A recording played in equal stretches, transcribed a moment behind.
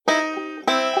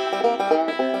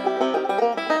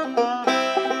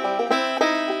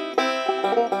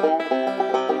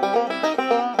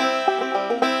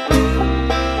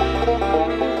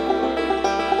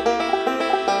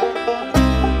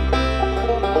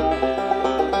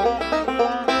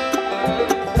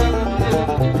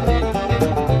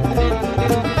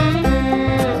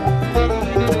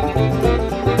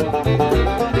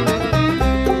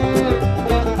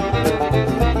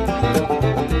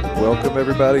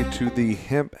everybody, to the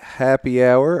Hemp Happy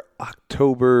Hour,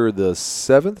 October the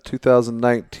 7th,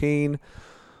 2019,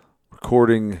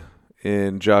 recording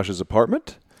in Josh's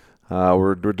apartment.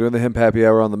 We're doing the Hemp Happy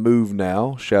Hour on the move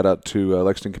now. Shout out to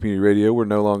Lexington Community Radio. We're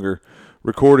no longer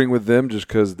recording with them just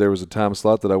because there was a time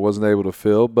slot that I wasn't able to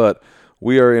fill, but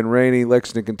we are in rainy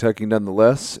Lexington, Kentucky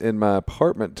nonetheless, in my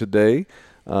apartment today.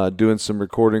 Doing some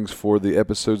recordings for the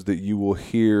episodes that you will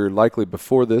hear likely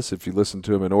before this if you listen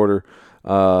to them in order.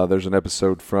 There's an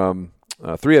episode from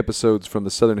 3 episodes from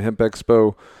the Southern Hemp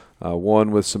Expo,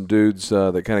 one with some dudes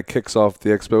that kind of kicks off the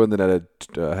expo, and then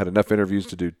I had enough interviews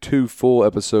to do 2 full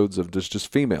episodes of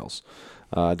just females.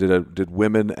 Did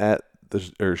women at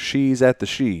the she's at the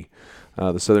she.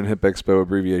 The Southern Hemp Expo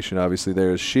abbreviation obviously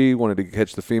there is she. Wanted to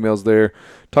catch the females there,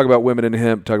 talk about women in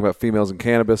hemp, talk about females in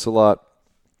cannabis a lot.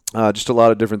 Just a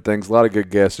lot of different things, a lot of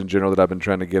good guests in general that I've been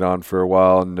trying to get on for a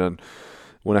while. And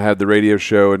when I had the radio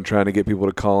show and trying to get people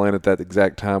to call in at that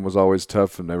exact time was always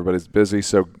tough, and everybody's busy.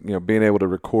 So, being able to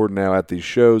record now at these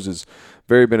shows is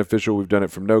very beneficial. We've done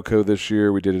it from NOCO this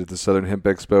year. We did it at the Southern Hemp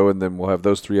Expo, and then we'll have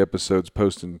those 3 episodes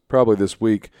posting probably this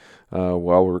week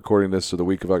while we're recording this, so the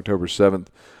week of October 7th.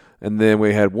 And then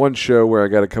we had one show where I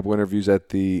got a couple interviews at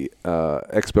the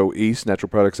Expo East, Natural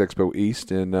Products Expo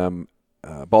East in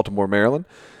Baltimore, Maryland.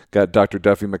 Got Dr.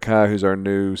 Duffy Mackay, who's our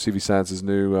new CV Science's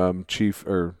new chief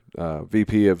or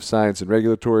VP of Science and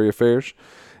Regulatory Affairs,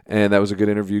 and that was a good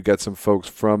interview. Got some folks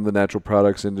from the natural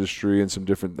products industry and some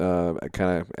different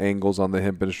kind of angles on the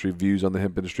hemp industry, views on the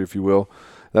hemp industry, if you will.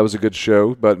 That was a good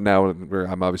show, but now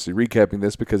I'm obviously recapping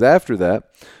this because after that,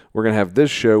 we're going to have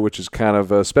this show, which is kind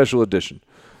of a special edition.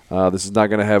 This is not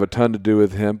going to have a ton to do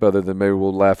with hemp other than maybe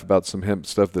we'll laugh about some hemp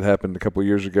stuff that happened a couple of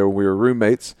years ago when we were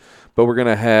roommates. But we're going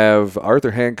to have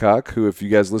Arthur Hancock, who, if you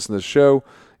guys listen to the show,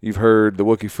 you've heard the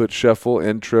Wookie Foot Shuffle,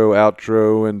 intro,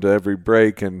 outro, and every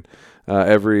break and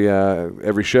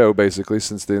every show, basically,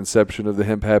 since the inception of the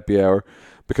Hemp Happy Hour.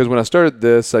 Because when I started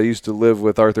this, I used to live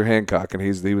with Arthur Hancock, and he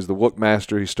was the Wook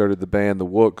master. He started the band, the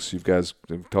Wooks. You guys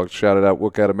have shouted out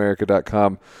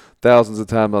WookOutAmerica.com thousands of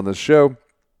times on this show.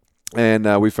 And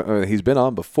he's been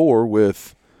on before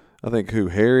with, I think,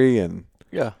 Harry and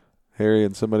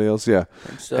somebody else, yeah.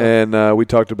 So. And we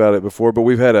talked about it before, but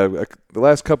we've had the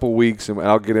last couple weeks, and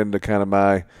I'll get into kind of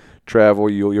my travel.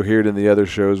 You'll hear it in the other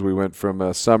shows. We went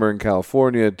from summer in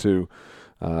California to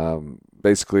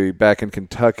basically back in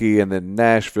Kentucky, and then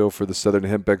Nashville for the Southern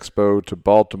Hemp Expo, to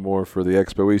Baltimore for the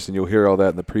Expo East, and you'll hear all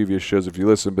that in the previous shows if you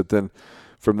listen. But then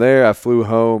from there, I flew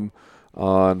home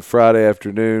on Friday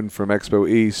afternoon from Expo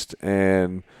East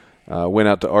and went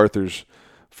out to Arthur's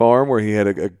farm where he had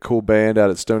a cool band out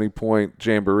at Stony Point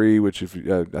Jamboree, which I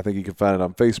think you can find it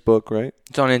on Facebook, right?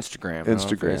 It's on Instagram.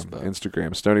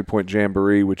 Instagram. Stony Point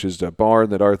Jamboree, which is a barn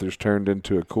that Arthur's turned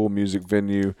into a cool music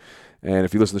venue. And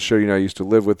if you listen to the show, I used to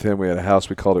live with him. We had a house,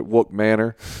 we called it Wook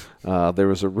Manor. There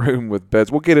was a room with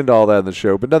beds. We'll get into all that in the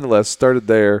show. But nonetheless, started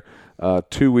there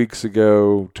 2.5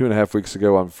 weeks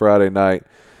ago on Friday night.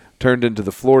 Turned into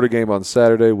the Florida game on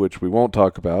Saturday, which we won't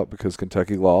talk about because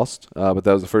Kentucky lost. But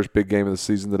that was the first big game of the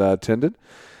season that I attended.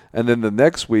 And then the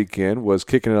next weekend was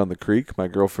Kickin' It on the Creek. My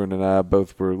girlfriend and I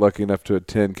both were lucky enough to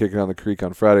attend Kickin' It on the Creek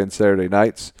on Friday and Saturday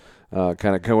nights.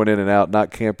 Kind of going in and out,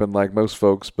 not camping like most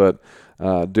folks, but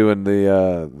doing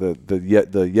the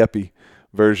yuppie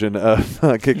version of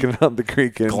Kickin' It on the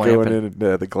Creek and going in and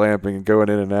the glamping and going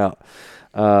in and out.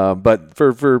 But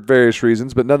for various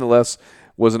reasons, but nonetheless,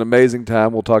 was an amazing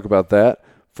time. We'll talk about that.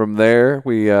 From there,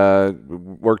 we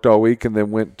worked all week and then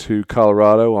went to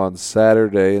Colorado on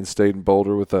Saturday and stayed in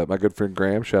Boulder with my good friend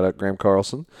Graham. Shout out Graham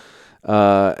Carlson.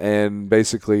 And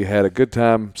basically had a good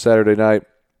time Saturday night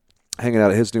hanging out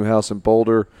at his new house in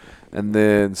Boulder. And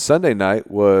then Sunday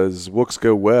night was Wooks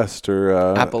Go West, or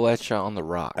Appalachia on the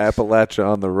Rocks. Appalachia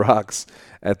on the Rocks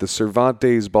at the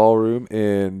Cervantes Ballroom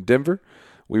in Denver.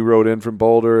 We rode in from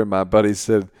Boulder, and my buddy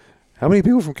said, how many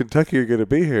people from Kentucky are going to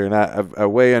be here? And I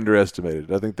way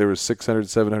underestimated. I think there was 600,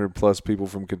 700 plus people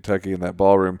from Kentucky in that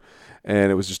ballroom,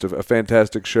 and it was just a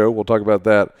fantastic show. We'll talk about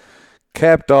that.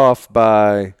 Capped off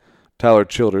by Tyler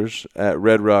Childers at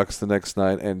Red Rocks the next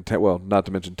night, and not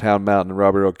to mention Town Mountain and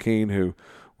Robert O'Keefe, who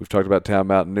we've talked about Town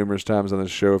Mountain numerous times on this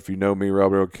show. If you know me,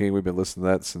 Robert O'Keefe, we've been listening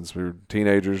to that since we were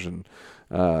teenagers, and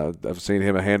I've seen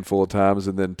him a handful of times.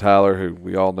 And then Tyler, who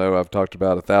we all know I've talked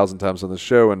about 1,000 times on the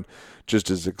show, and just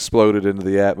has exploded into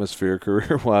the atmosphere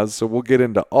career-wise. So we'll get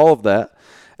into all of that.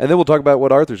 And then we'll talk about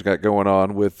what Arthur's got going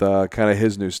on with kind of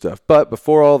his new stuff. But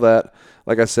before all that,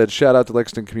 like I said, shout out to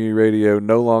Lexington Community Radio.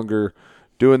 No longer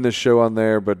doing this show on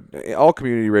there, but all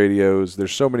community radios,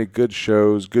 there's so many good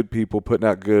shows, good people putting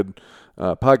out good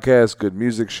podcasts, good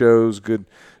music shows, good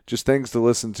just things to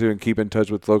listen to and keep in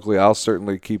touch with locally. I'll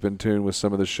certainly keep in tune with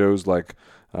some of the shows like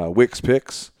Wooks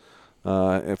Picks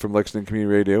and from Lexington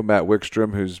Community Radio. Matt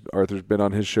Wickstrom, who's Arthur's been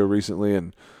on his show recently,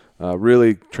 and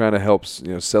really trying to help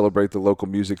celebrate the local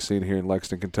music scene here in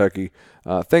Lexington, Kentucky.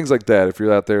 Things like that. If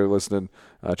you're out there listening,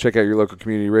 check out your local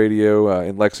community radio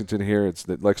in Lexington here. It's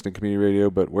the Lexington Community Radio,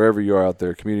 but wherever you are out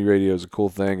there, community radio is a cool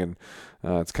thing, and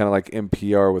it's kind of like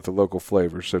NPR with a local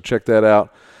flavor. So check that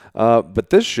out.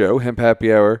 But this show, Hemp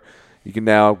Happy Hour, you can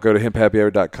now go to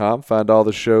hemphappyhour.com, find all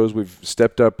the shows. We've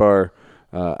stepped up our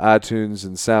iTunes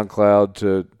and SoundCloud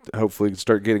to hopefully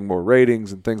start getting more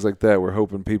ratings and things like that. We're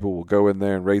hoping people will go in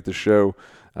there and rate the show.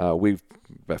 We've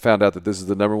found out that this is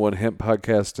the number one hemp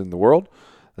podcast in the world.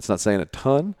 That's not saying a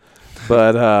ton,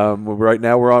 but right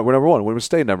now we're number one. We're going to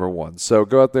stay number one. So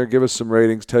go out there, give us some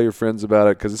ratings, tell your friends about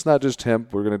it, because it's not just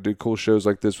hemp. We're going to do cool shows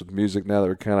like this with music now that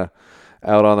we're kind of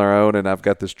out on our own, and I've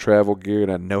got this travel gear,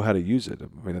 and I know how to use it.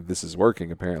 I mean, this is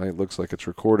working, apparently. It looks like it's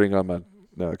recording on my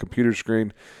computer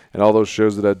screen, and all those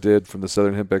shows that I did from the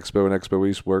Southern Hemp Expo and Expo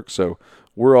East work. So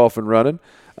we're off and running.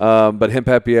 But Hemp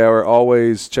Happy Hour,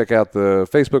 always check out the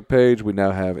Facebook page. We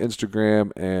now have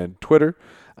Instagram and Twitter.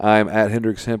 I'm at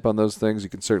Hendrix Hemp on those things. You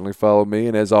can certainly follow me.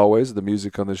 And as always, the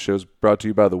music on this show is brought to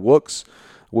you by the Wooks.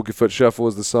 Wookie Foot Shuffle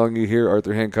is the song you hear.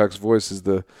 Arthur Hancock's voice is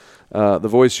the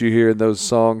voice you hear in those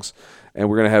songs. And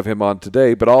we're going to have him on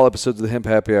today. But all episodes of the Hemp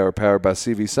Happy Hour are powered by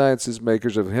CV Sciences,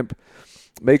 makers of hemp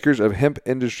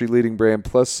industry leading brand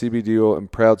plus CBD oil, and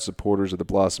proud supporters of the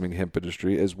blossoming hemp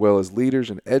industry, as well as leaders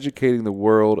in educating the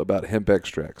world about hemp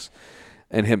extracts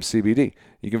and hemp CBD.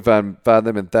 You can find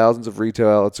them in thousands of retail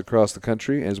outlets across the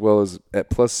country, as well as at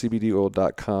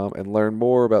pluscbdoil.com, and learn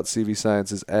more about CV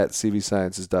Sciences at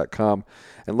cvsciences.com,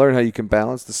 and learn how you can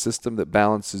balance the system that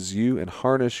balances you and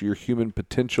harness your human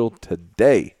potential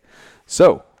today.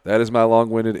 So that is my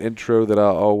long-winded intro that I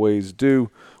always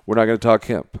do. We're not going to talk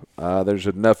hemp. There's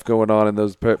enough going on in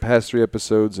those past 3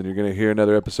 episodes, and you're going to hear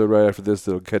another episode right after this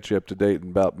that'll catch you up to date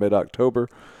in about mid-October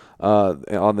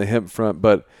on the hemp front.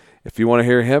 But if you want to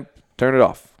hear hemp, turn it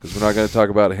off, because we're not going to talk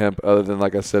about hemp other than,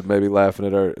 like I said, maybe laughing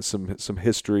at some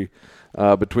history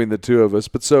between the two of us.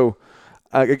 But so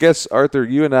I guess, Arthur,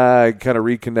 you and I kind of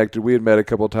reconnected. We had met a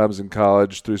couple of times in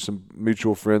college through some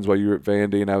mutual friends while you were at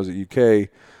Vandy and I was at UK.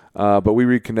 But we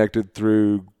reconnected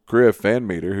through Griff Van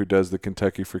Meter, who does the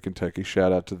Kentucky for Kentucky.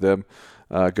 Shout out to them.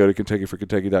 Go to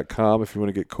KentuckyForKentucky.com if you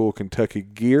want to get cool Kentucky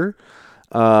gear.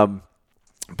 But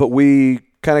we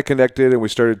kind of connected and we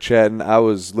started chatting. I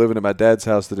was living at my dad's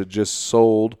house that had just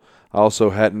sold. I also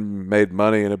hadn't made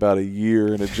money in about a year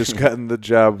and had just gotten the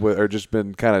job or just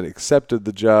been kind of accepted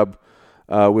the job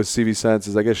with CV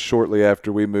Sciences, I guess, shortly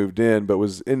after we moved in, but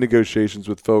was in negotiations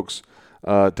with folks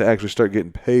to actually start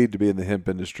getting paid to be in the hemp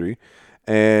industry.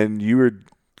 And you were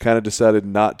kind of decided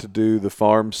not to do the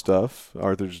farm stuff.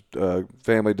 Arthur's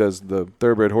family does the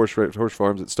thoroughbred horse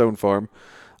farms at Stone Farm.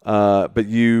 But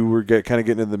you were kind of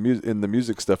getting in the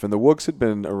music stuff. And the Wooks had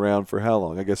been around for how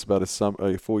long? I guess about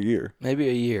a full year. Maybe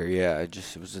a year, yeah. It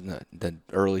was in the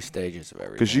early stages of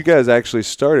everything. Because you guys actually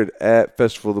started at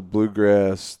Festival of the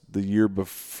Bluegrass the year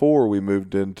before we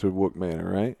moved into Wook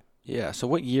Manor, right? Yeah. So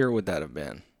what year would that have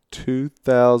been?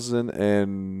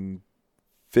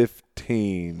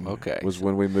 2015 was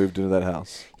when we moved into that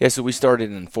house. Yeah, so we started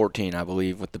in 2014, I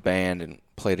believe, with the band and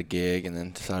played a gig and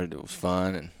then decided it was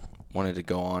fun and wanted to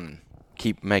go on and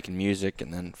keep making music.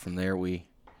 And then from there we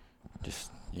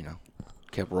just,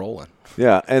 kept rolling.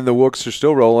 Yeah, and the Wooks are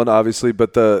still rolling, obviously.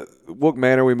 But the Wook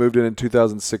Manor we moved in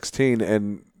 2016,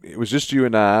 and it was just you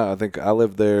and I. I think I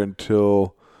lived there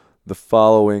until the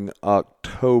following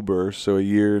October, so a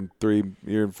year and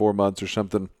 4 months or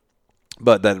something.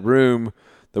 But that room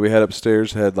that we had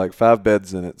upstairs had like 5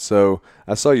 beds in it. So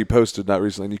I saw you posted not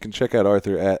recently, and you can check out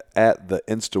Arthur at the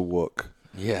InstaWook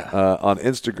on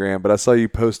Instagram. But I saw you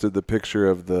posted the picture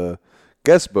of the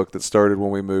guest book that started when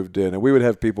we moved in, and we would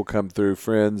have people come through,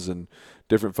 friends and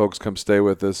different folks come stay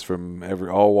with us from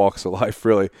all walks of life,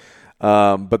 really.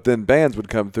 But then bands would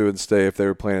come through and stay if they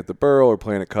were playing at the Burl or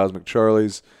playing at Cosmic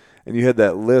Charlie's. And you had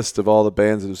that list of all the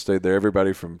bands that have stayed there,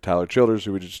 everybody from Tyler Childers,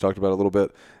 who we just talked about a little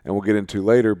bit, and we'll get into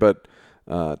later, but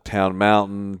Town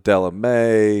Mountain, Della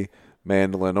Mae,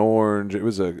 Mandolin Orange. It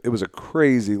was a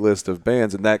crazy list of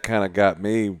bands, and that kind of got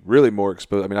me really more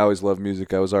exposed. I mean, I always loved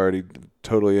music. I was already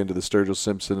totally into the Sturgill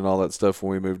Simpson and all that stuff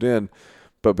when we moved in.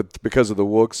 But because of the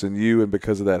Wooks and you and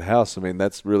because of that house, I mean,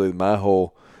 that's really my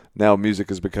whole – now music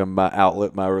has become my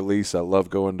outlet, my release. I love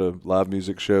going to live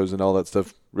music shows and all that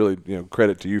stuff. Really,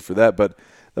 credit to you for that. But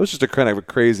that was just a kind of a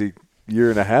crazy year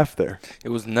and a half there. It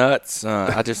was nuts.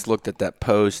 I just looked at that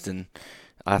post, and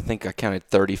I think I counted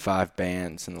 35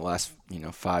 bands in the last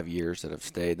 5 years that have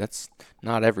stayed. That's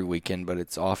not every weekend, but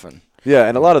it's often. Yeah,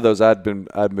 and a lot of those I'd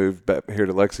moved back here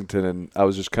to Lexington, and I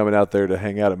was just coming out there to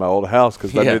hang out at my old house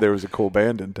because I knew there was a cool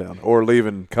band in town, or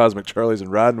leaving Cosmic Charlie's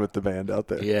and riding with the band out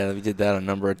there. Yeah, we did that a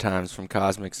number of times from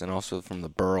Cosmics and also from the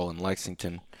Burl in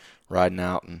Lexington, riding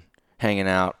out and hanging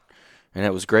out, and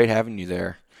it was great having you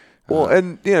there. Well,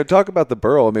 and talk about the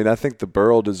Burl. I mean, I think the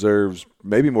Burl deserves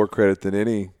maybe more credit than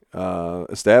any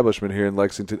establishment here in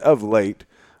Lexington of late.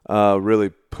 Really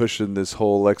pushing this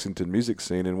whole Lexington music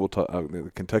scene, and we'll talk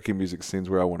the Kentucky music scene's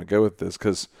where I want to go with this,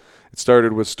 because it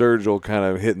started with Sturgill kind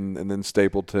of hitting, and then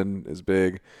Stapleton is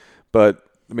big. But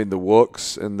I mean, the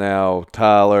Wooks, and now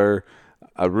Tyler.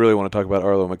 I really want to talk about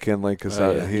Arlo McKinley because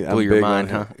I'm blew your big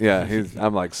mind, on him. huh? Yeah,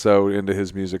 I'm like so into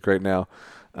his music right now.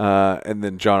 And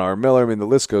then John R. Miller. I mean, the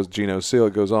list goes. Geno Seal.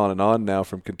 It goes on and on now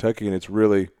from Kentucky, and it's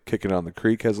really Kicking on the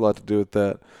Creek has a lot to do with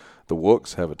that. The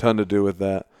Wooks have a ton to do with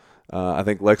that. I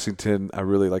think Lexington, I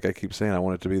really, like I keep saying, I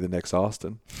want it to be the next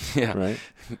Austin. Yeah. Right?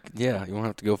 Yeah, you won't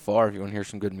have to go far if you want to hear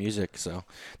some good music. So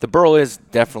the Burl has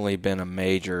definitely been a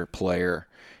major player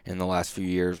in the last few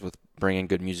years with bringing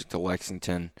good music to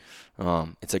Lexington.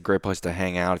 It's a great place to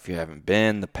hang out if you haven't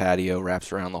been. The patio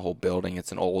wraps around the whole building.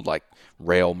 It's an old,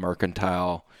 rail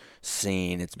mercantile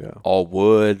scene. It's all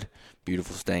wood,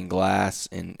 beautiful stained glass,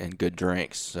 and good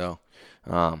drinks. So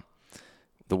the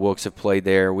Wooks have played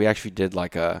there. We actually did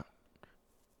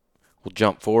we'll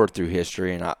jump forward through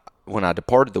history, and when I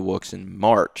departed the Wooks in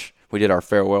March, we did our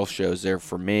farewell shows there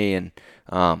for me, and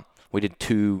we did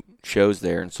 2 shows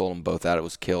there and sold them both out. It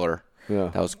was killer.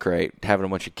 Yeah. That was great. Having a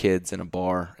bunch of kids in a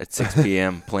bar at 6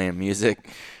 p.m. playing music.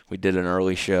 We did an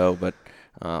early show, but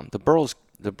the Burl's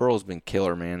been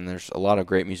killer, man. There's a lot of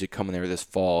great music coming there this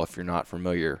fall. If you're not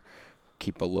familiar,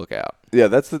 keep a lookout. Yeah,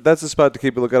 that's the spot to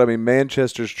keep a lookout. I mean,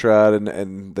 Manchester's tried,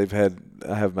 and they've had.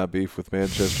 I have my beef with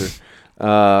Manchester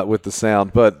with the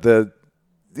sound, but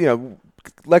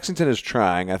Lexington is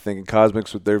trying. I think in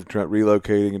Cosmics, they're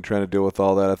relocating and trying to deal with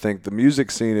all that. I think the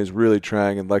music scene is really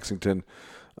trying in Lexington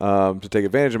to take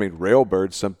advantage. I mean,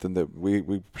 Railbird's something that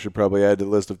we should probably add to the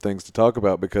list of things to talk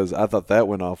about, because I thought that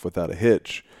went off without a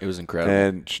hitch. It was incredible.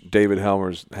 And David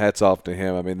Helmer's, hats off to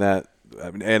him. I mean,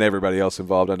 and everybody else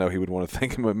involved. I know he would want to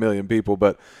thank him, a million people,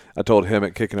 but I told him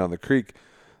at Kicking on the Creek,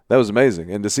 that was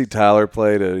amazing. And to see Tyler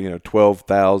play to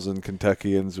 12,000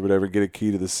 Kentuckians or whatever get a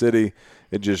key to the city,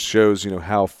 it just shows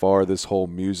how far this whole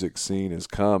music scene has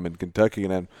come in Kentucky.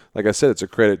 And like I said, it's a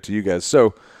credit to you guys.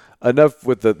 So enough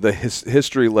with the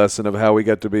history lesson of how we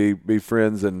got to be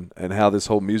friends and how this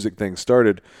whole music thing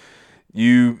started.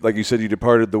 You, like you said, you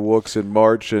departed the Wooks in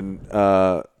March, and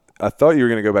I thought you were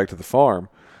going to go back to the farm.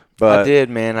 But I did,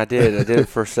 man. I did it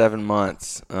for 7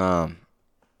 months. And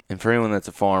for anyone that's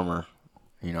a farmer,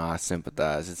 I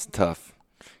sympathize. It's tough.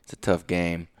 It's a tough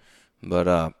game. But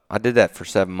I did that for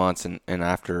 7 months, and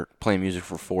after playing music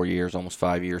for 4 years, almost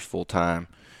 5 years full time,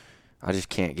 I just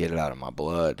can't get it out of my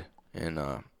blood. And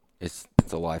it's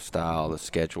the lifestyle, the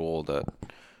schedule,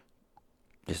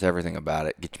 just everything about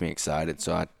it gets me excited.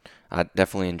 So I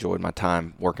definitely enjoyed my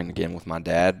time working again with my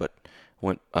dad, but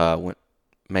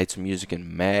made some music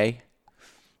in May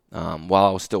while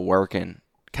I was still working,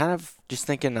 kind of just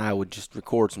thinking I would just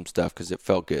record some stuff because it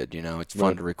felt good. It's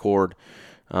fun to record,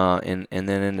 and then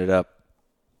ended up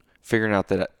figuring out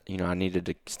that I needed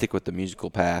to stick with the musical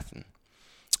path,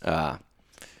 and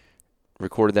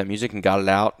recorded that music and got it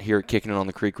out here at Kicking It on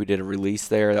the Creek. We did a release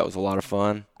there. That was a lot of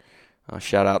fun.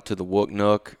 Shout out to the Wook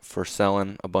Nook for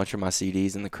selling a bunch of my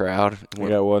CDs in the crowd. You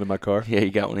got one in my car? Yeah, you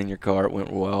got one in your car. It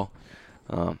went well.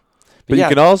 But yeah,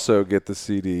 you can also get the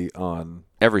CD on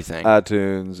everything.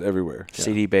 iTunes, everywhere.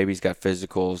 CD Baby's got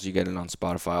physicals. You get it on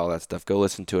Spotify, all that stuff. Go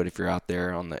listen to it if you're out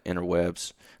there on the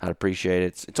interwebs. I'd appreciate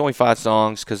it. It's only 5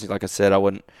 songs because, like I said, I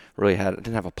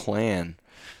didn't have a plan.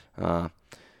 But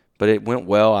it went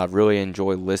well. I really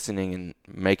enjoy listening and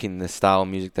making the style of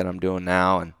music that I'm doing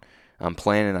now. And I'm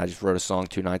planning. I just wrote a song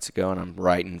 2 nights ago, and I'm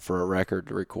writing for a record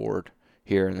to record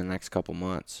here in the next couple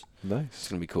months. Nice. It's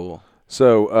going to be cool.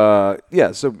 So,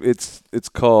 so it's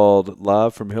called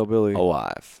Live from Hillbilly.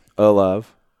 Alive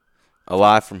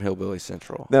from Hillbilly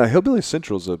Central. Now, Hillbilly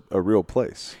Central's a real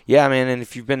place. Yeah, man, and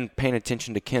if you've been paying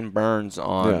attention to Ken Burns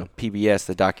on PBS,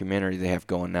 the documentary they have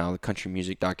going now, the country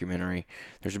music documentary,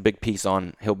 there's a big piece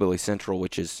on Hillbilly Central,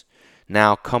 which is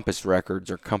now Compass Records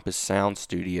or Compass Sound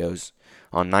Studios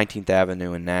on 19th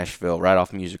Avenue in Nashville, right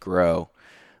off Music Row.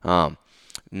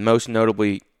 Most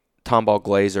notably, Tomball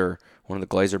Glazer, one of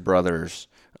the Glazer brothers,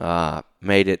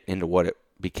 made it into what it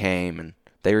became, and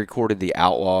they recorded the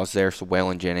Outlaws there, so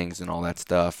Waylon Jennings and all that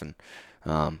stuff, and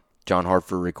John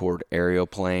Hartford recorded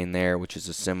Aeroplane there, which is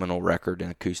a seminal record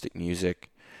in acoustic music.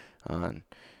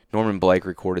 Norman Blake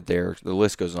recorded there. The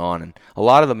list goes on. And a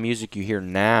lot of the music you hear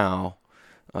now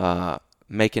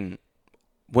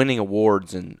winning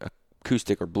awards in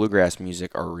acoustic or bluegrass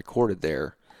music are recorded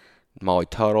there. Molly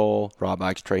Tuttle, Rob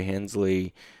Ickes, Trey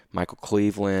Hensley, Michael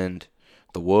Cleveland,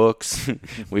 the Wooks.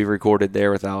 We recorded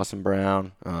there with Allison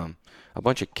Brown. A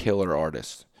bunch of killer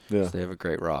artists. Yeah. So they have a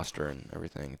great roster and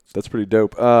everything. That's pretty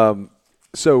dope.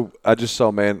 So I just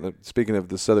saw, speaking of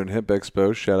the Southern Hemp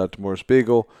Expo, shout out to Morris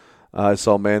Beagle. I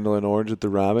saw Mandolin Orange at the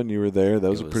Ryman. You were there. That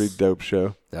was a pretty dope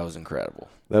show. That was incredible.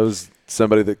 That was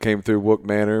somebody that came through Wook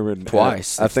Manor. And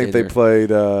twice. I think they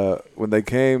played, when they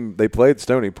came, they played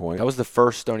Stony Point. That was the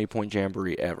first Stony Point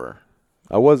Jamboree ever.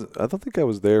 I don't think I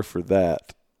was there for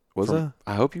that. Was I?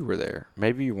 I hope you were there.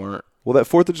 Maybe you weren't. Well, that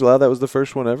 4th of July, that was the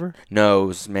first one ever? No, it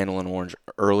was Mandolin Orange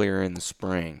earlier in the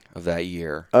spring of that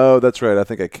year. Oh, that's right. I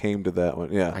think I came to that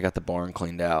one. Yeah. I got the barn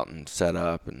cleaned out and set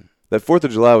up. And that 4th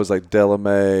of July was like Della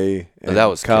Mae and that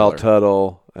was Kyle killer.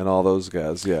 Tuttle and all those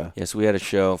guys. Yeah. Yes, we had a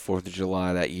show 4th of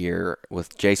July that year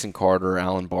with Jason Carter,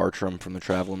 Alan Bartram from the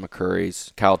Traveling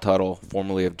McCurries, Kyle Tuttle,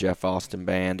 formerly of Jeff Austin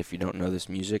Band. If you don't know this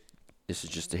music, this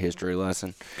is just a history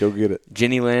lesson. Go get it.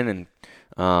 Jenny Lynn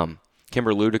and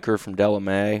Kimber Ludiker from Della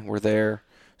Mae were there.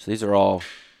 So these are all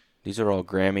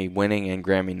Grammy-winning and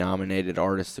Grammy-nominated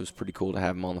artists. It was pretty cool to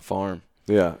have them on the farm.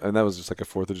 Yeah, and that was just like a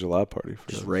 4th of July party.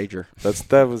 Just rager. That's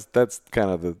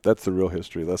the real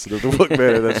history lesson of the Wook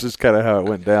Manor. That's just kind of how it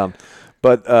went down.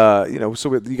 But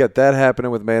so you got that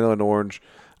happening with Mandolin Orange.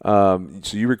 So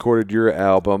you recorded your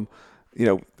album.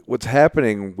 What's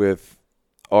happening with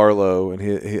Arlo, and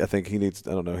I think he needs,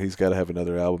 I don't know, he's got to have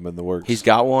another album in the works. He's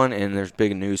got one, and there's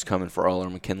big news coming for Arlo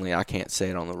McKinley. I can't say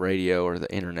it on the radio or the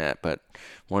internet, but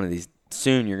one of these,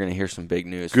 soon you're going to hear some big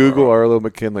news. Google Arlo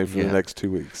McKinley for the next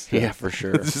 2 weeks. Yeah, for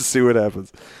sure. Just see what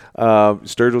happens.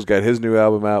 Sturgill's got his new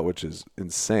album out, which is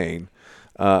insane.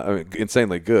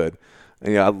 Insanely good.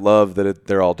 And I love that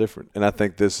they're all different. And I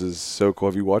think this is so cool.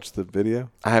 Have you watched the video?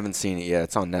 I haven't seen it yet.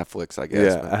 It's on Netflix, I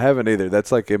guess. Yeah, I haven't either.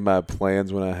 That's like in my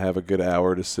plans when I have a good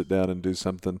hour to sit down and do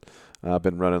something. I've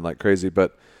been running like crazy,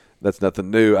 but that's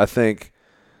nothing new. I think,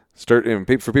 for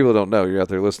people who don't know, you're out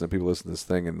there listening, people listen to this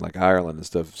thing in like Ireland and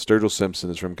stuff. Sturgill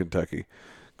Simpson is from Kentucky.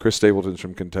 Chris Stapleton's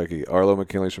from Kentucky. Arlo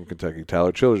McKinley's from Kentucky.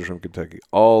 Tyler Childers from Kentucky.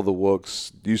 All the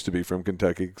Wooks used to be from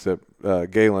Kentucky except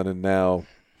Galen, and now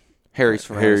Harry's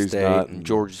from out of state, and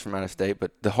George is from out of state,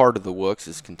 but the heart of the Wooks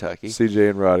is Kentucky. CJ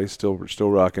and Roddy still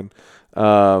rocking.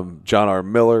 John R.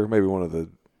 Miller, maybe one of the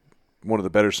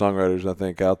better songwriters I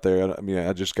think out there. I mean,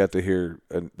 I just got to hear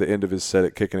the end of his set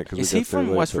at Kickin' It. Is he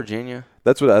from West Virginia?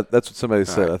 That's what somebody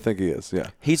said. Right. I think he is. Yeah.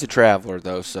 He's a traveler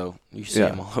though, so you see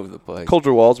him all over the place.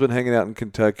 Coulter Wall's been hanging out in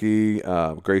Kentucky.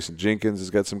 Grayson Jenkins has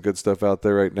got some good stuff out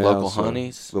there right now.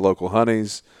 The local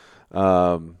honeys.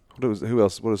 Who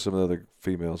else? What are some of the other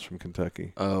females from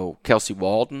Kentucky? Oh, Kelsey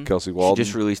Walden. She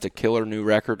just released a killer new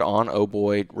record on Oh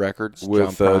Boy Records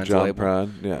with John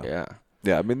Prine.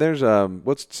 Yeah. I mean, there's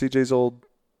what's CJ's old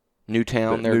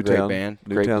Newtown? They're a great band.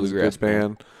 Great bluegrass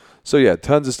band. So yeah,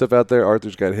 tons of stuff out there.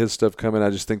 Arthur's got his stuff coming. I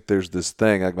just think there's this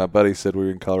thing. Like my buddy said, we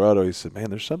were in Colorado. He said,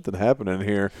 "Man, there's something happening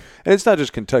here." And it's not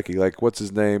just Kentucky. Like what's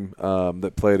his name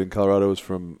that played in Colorado was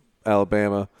from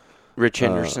Alabama. Rich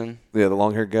Henderson. The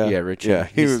long-haired guy. Yeah, Rich. Yeah,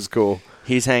 he was cool.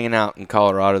 He's hanging out in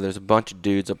Colorado. There's a bunch of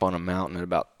dudes up on a mountain at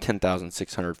about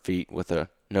 10,600 feet with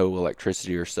no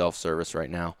electricity or self-service right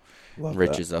now.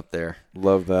 Rich is up there.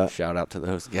 Love that. Shout out to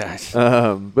those guys.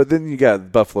 But then you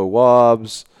got Buffalo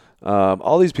Wobbs,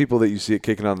 all these people that you see at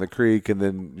Kicking on the Creek, and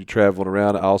then you traveling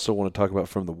around. I also want to talk about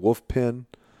From the Wolf Pen.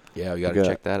 Yeah, you got to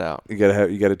check that out. You got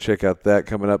to check out that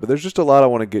coming up. But there's just a lot I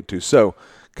want to get to. So,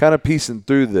 kind of piecing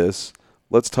through this.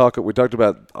 Let's talk. We talked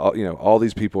about all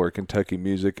these people are Kentucky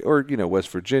music, or West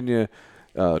Virginia,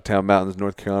 Town Mountains,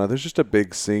 North Carolina. There's just a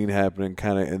big scene happening,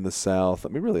 kind of in the South. I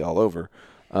mean, really all over.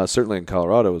 Certainly in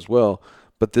Colorado as well.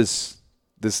 But this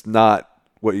not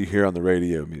what you hear on the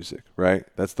radio music, right?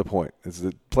 That's the point. It's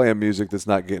playing music that's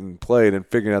not getting played and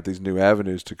figuring out these new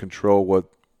avenues to control what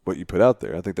you put out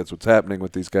there. I think that's what's happening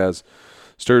with these guys.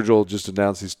 Sturgill just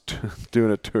announced he's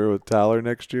doing a tour with Tyler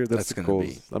next year. That's cool.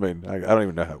 I mean, I don't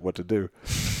even know what to do.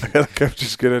 I'm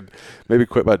just gonna maybe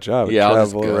quit my job and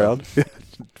travel around.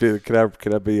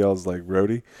 Can I be y'all's like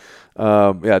roadie?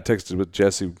 I texted with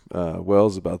Jesse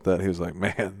Wells about that. He was like,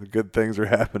 "Man, the good things are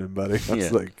happening, buddy." I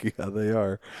was like, "Yeah, they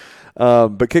are."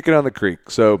 But Kicking on the Creek.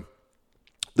 So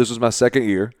this was my second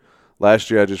year.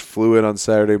 Last year, I just flew in on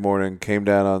Saturday morning, came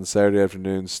down on Saturday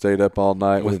afternoon, stayed up all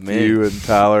night with you and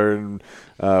Tyler and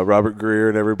Robert Greer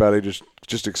and everybody,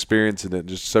 just experiencing it,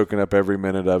 just soaking up every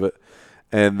minute of it.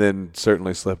 and then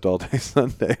certainly slept all day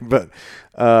Sunday. But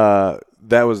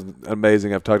that was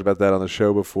amazing. I've talked about that on the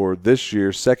show before. This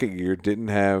year, second year, didn't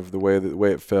have the way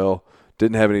it fell.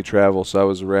 Didn't have any travel, so I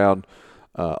was around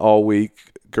all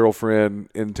week. Girlfriend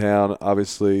in town.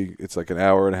 Obviously, it's like an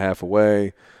hour and a half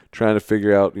away. Trying to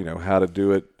figure out, how to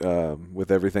do it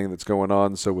with everything that's going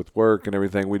on. So with work and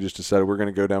everything, we just decided we're going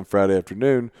to go down Friday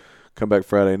afternoon, come back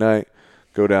Friday night,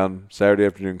 go down Saturday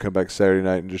afternoon, come back Saturday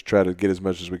night, and just try to get as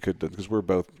much as we could done because we're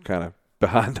both kind of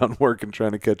behind on work and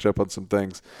trying to catch up on some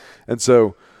things. And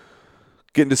so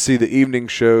getting to see the evening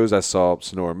shows, I saw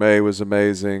Sonora May was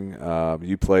amazing.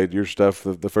 You played your stuff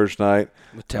the first night.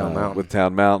 With Town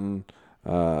Mountain.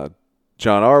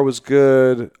 John R. was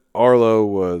good. Arlo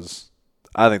was,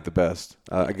 I think, the best.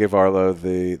 I give Arlo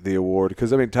the award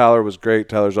because, Tyler was great.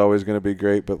 Tyler's always going to be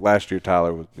great. But last year,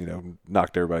 Tyler was,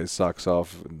 knocked everybody's socks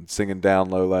off and singing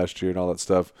Down Low last year and all that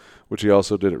stuff, which he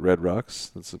also did at Red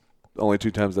Rocks. That's the only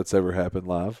 2 times that's ever happened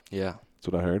live. Yeah. That's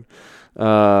what I heard.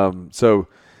 So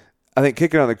I think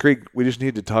Kickin on the Creek, we just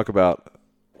need to talk about,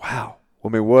 wow.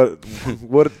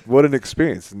 What an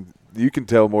experience. And you can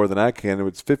tell more than I can. It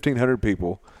was 1,500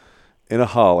 people in a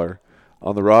holler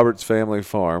on the Roberts family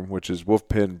farm, which is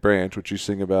Wolfpen Branch, which you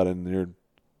sing about in your...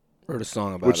 Wrote a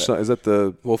song about Which song? Is that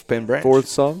the... Wolfpen Branch. 4th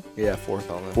song? Yeah,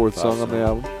 4th on the... 4th song on the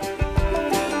album.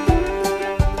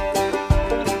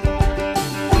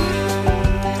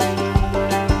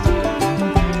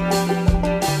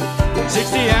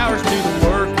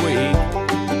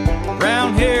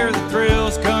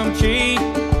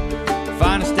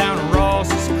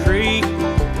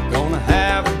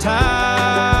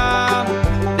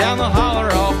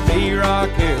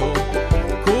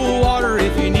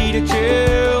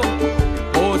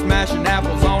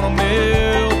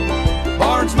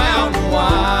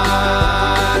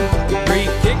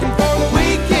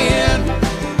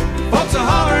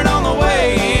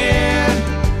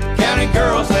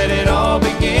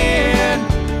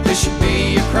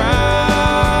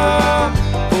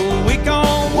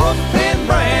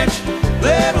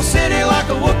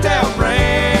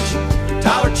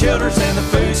 Childers and the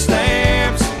food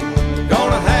stamps,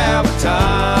 gonna have a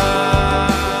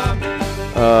time.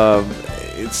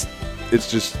 It's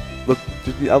just, look,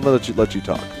 I'll let you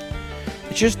talk.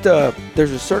 It's just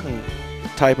there's a certain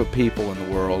type of people in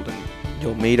the world, and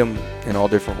you'll meet them in all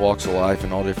different walks of life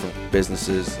and all different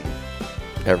businesses,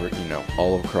 and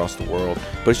all across the world.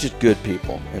 But it's just good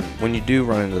people, and when you do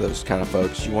run into those kind of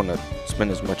folks, you want to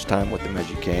spend as much time with them as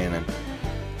you can. And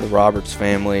the Roberts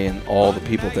family and all the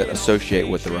people that associate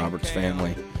with the Roberts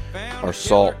family are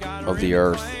salt of the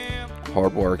earth,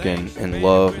 hardworking, and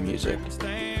love music,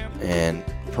 and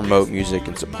promote music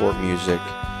and support music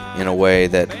in a way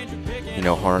that,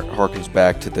 harkens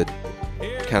back to the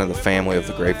kind of the family of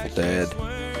the Grateful Dead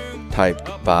type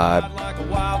vibe. Like a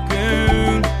wild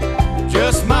goon,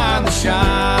 just mind the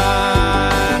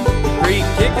shine. Creek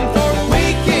kicking for the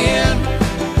weekend,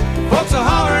 folks are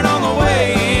hollering on the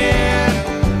way in.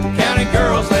 County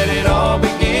girls, let it all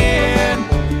begin.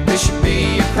 This should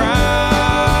be a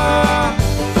crime.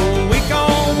 Full week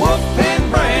on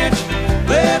Wolfpen Branch,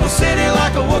 little city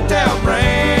like a whooped out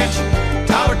ranch.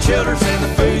 Tyler Childers and the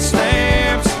food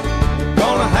stamps,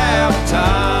 gonna have a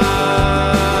time.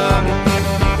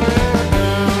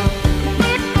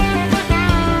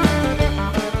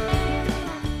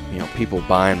 People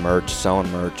buying merch,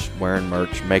 selling merch, wearing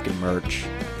merch, making merch.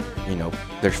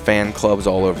 There's fan clubs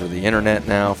all over the internet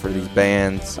now for these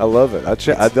bands. I love it.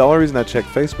 The only reason I check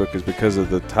Facebook is because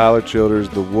of the Tyler Childers,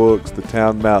 the Wooks, the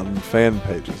Town Mountain fan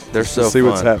pages. They're so see fun.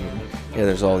 What's happening. Yeah,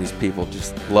 there's all these people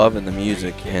just loving the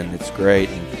music, and it's great.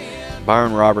 And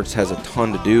Byron Roberts has a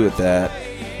ton to do with that,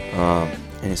 and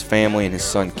his family, and his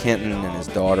son Kenton, and his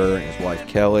daughter, and his wife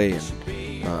Kelly, and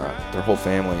their whole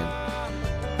family.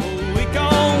 And we go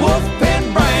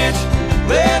Wolfpen Branch,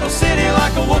 little city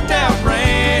like a whooped out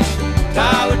ranch.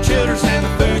 Tyler Childers and the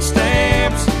food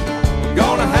stamps,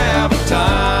 gonna have a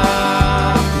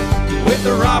time. With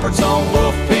the Roberts on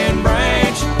Wolfpen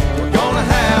Branch, we're gonna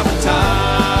have a time.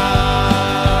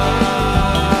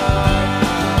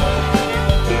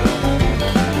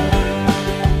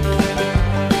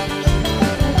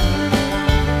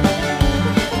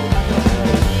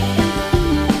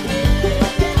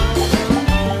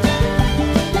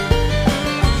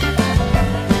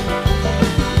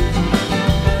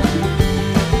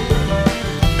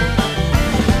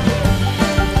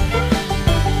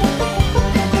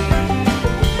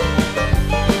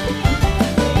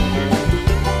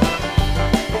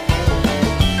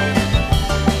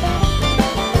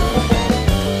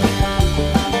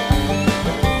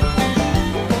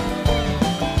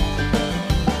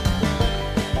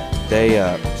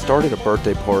 started a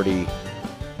birthday party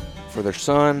for their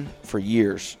son for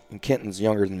years. And Kenton's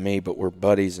younger than me, but we're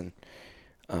buddies. And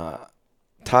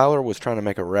Tyler was trying to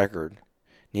make a record,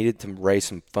 needed to raise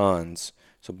some funds.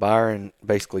 So Byron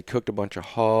basically cooked a bunch of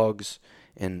hogs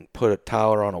and put a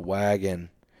Tyler on a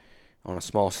wagon on a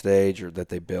small stage or that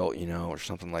they built, or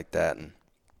something like that. And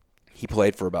he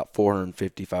played for about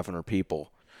 450, 500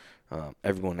 people.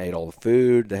 Everyone ate all the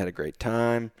food. They had a great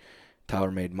time.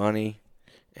 Tyler made money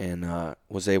and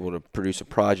was able to produce a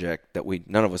project that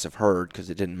none of us have heard because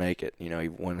it didn't make it. He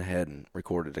went ahead and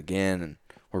recorded again,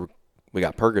 and we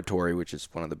got Purgatory, which is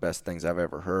one of the best things I've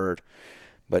ever heard.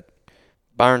 But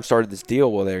Byron started this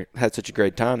deal. Well, they had such a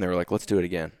great time. They were like, let's do it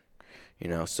again.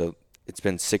 So it's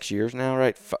been 6 years now,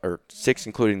 right? Or 6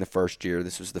 including the first year.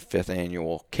 This was the 5th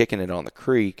annual, Kicking It on the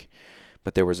Creek.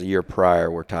 But there was a year prior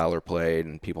where Tyler played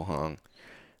and people hung.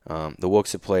 The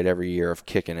Wooks have played every year of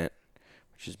Kicking It,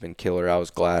 which has been killer. I was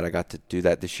glad I got to do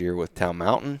that this year with Town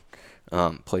Mountain,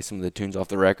 play some of the tunes off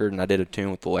the record, and I did a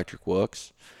tune with Electric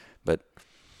Wooks. But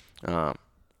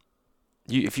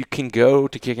if you can go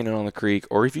to Kicking It on the Creek,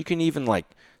 or if you can even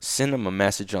send them a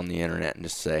message on the internet and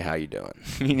just say, how you doing?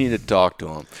 You need to talk to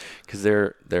them because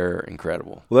they're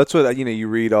incredible. Well, that's what, you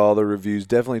read all the reviews.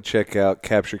 Definitely check out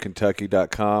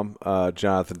CaptureKentucky.com.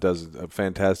 Jonathan does a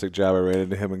fantastic job. I ran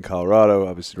into him in Colorado.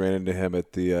 Obviously ran into him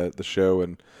at the show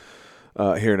and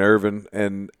here in Irvine.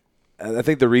 And I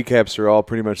think the recaps are all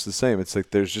pretty much the same. It's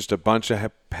like there's just a bunch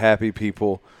of happy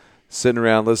people sitting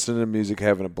around listening to music,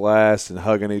 having a blast, and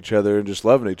hugging each other and just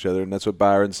loving each other. And that's what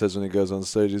Byron says when he goes on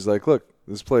stage. He's like, look,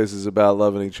 this place is about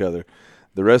loving each other.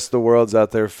 The rest of the world's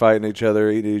out there fighting each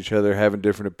other, eating each other, having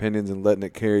different opinions, and letting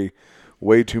it carry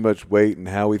way too much weight in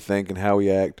how we think and how we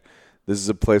act. This is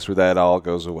a place where that all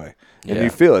goes away. And you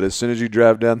feel it as soon as you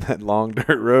drive down that long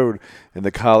dirt road and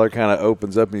the collar kind of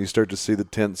opens up and you start to see the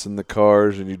tents and the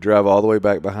cars, and you drive all the way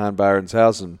back behind Byron's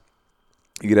house, and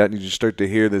you get out and you just start to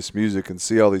hear this music and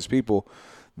see all these people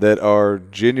that are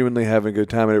genuinely having a good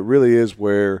time. And it really is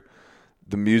where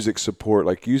the music support,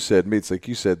 like you said, meets, like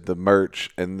you said, the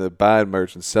merch and the buying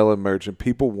merch and selling merch. And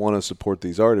people want to support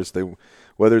these artists.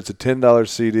 Whether it's a $10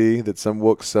 CD that some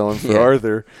Wooks selling for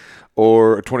Arthur,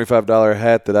 or a $25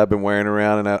 hat that I've been wearing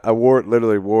around. And I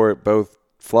literally wore it both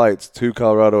flights to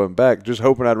Colorado and back, just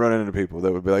hoping I'd run into people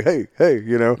that would be like, hey,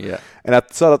 Yeah. And I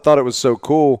thought it was so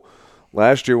cool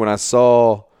last year when I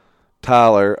saw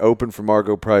Tyler open for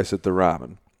Margot Price at the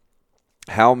Ryman.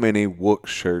 How many Wooks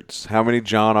shirts, how many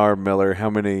John R. Miller, how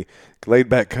many Laid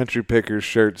Back Country Pickers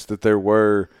shirts that there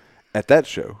were at that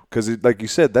show. Because, like you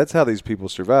said, that's how these people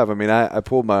survive. I mean, I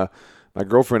pulled my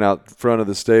girlfriend out front of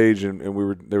the stage, and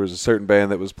there was a certain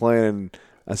band that was playing, and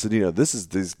I said,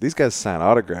 these guys sign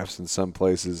autographs in some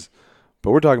places,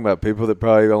 but we're talking about people that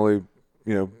probably only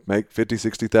make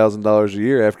 $50,000, $60,000 a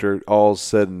year after all's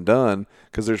said and done,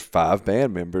 because there's 5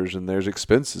 band members and there's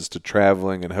expenses to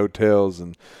traveling and hotels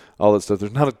and all that stuff.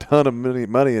 There's not a ton of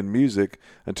money in music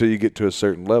until you get to a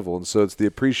certain level. And so it's the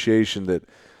appreciation that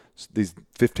these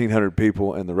 1,500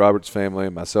 people and the Roberts family,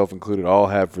 and myself included, all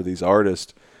have for these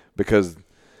artists, because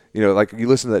like you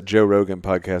listen to that Joe Rogan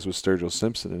podcast with Sturgill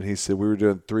Simpson, and he said we were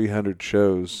doing 300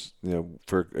 shows,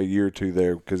 for a year or two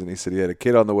there, and he said he had a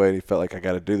kid on the way, and he felt like, I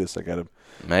got to do this, I got to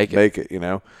make it,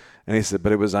 and he said,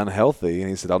 but it was unhealthy, and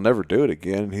he said, I'll never do it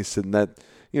again, and he said, and that,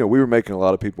 we were making a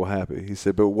lot of people happy. He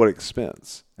said, but what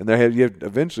expense? And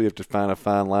eventually you have to find a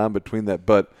fine line between that,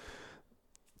 but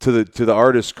to the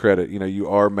artist's credit, you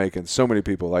are making so many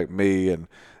people like me and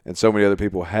so many other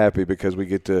people happy, because we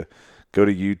get to go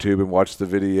to YouTube and watch the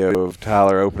video of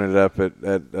Tyler opening it up at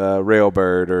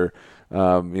Railbird, or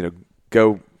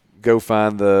go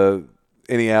find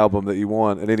any album that you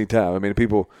want at any time. I mean,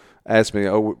 people ask me,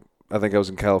 I think I was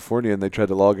in California and they tried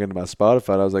to log into my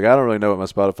Spotify, and I was like, I don't really know what my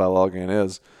Spotify login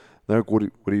is. They're like, what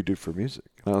do you do for music?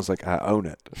 And I was like, I own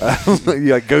it. I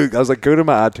was like, go to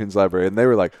my iTunes library, and they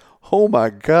were like, oh my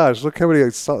gosh, look how many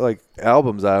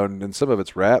albums I own, and some of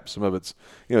it's rap, some of it's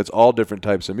it's all different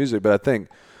types of music. But I think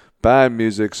buying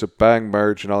music, so buying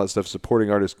merch and all that stuff,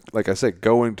 supporting artists, like I said,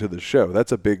 going to the show,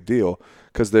 that's a big deal,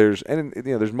 because there's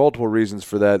multiple reasons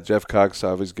for that. Jeff Cox, I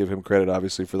always give him credit,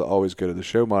 obviously, for the always go to the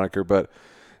show moniker, but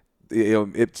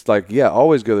it's like,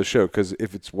 always go to the show, because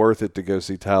if it's worth it to go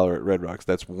see Tyler at Red Rocks,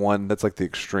 that's like the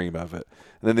extreme of it.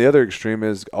 And then the other extreme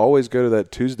is always go to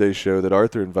that Tuesday show that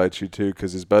Arthur invites you to,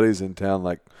 because his buddy's in town,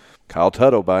 like Kyle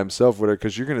Tuttle by himself, whatever,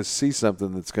 because you're going to see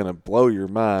something that's going to blow your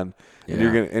mind,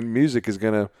 and music is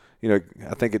going to,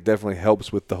 I think it definitely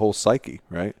helps with the whole psyche,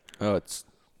 right? Oh,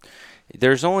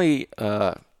 there's only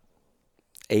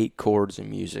 8 chords in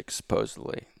music,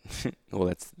 supposedly. Well,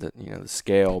 that's the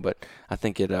scale, but I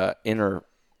think it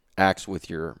acts with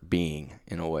your being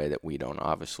in a way that we don't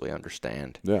obviously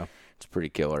understand. Yeah. It's pretty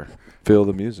killer. Feel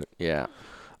the music. Yeah.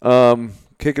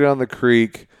 Kicking on the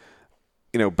creek,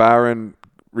 Byron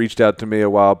reached out to me a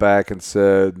while back and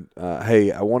said,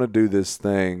 hey, I want to do this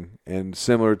thing. And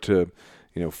similar to,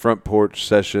 front porch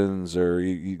sessions, or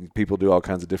people do all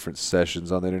kinds of different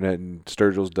sessions on the internet, and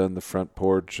Sturgill's done the front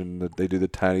porch, and they do the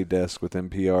tiny desk with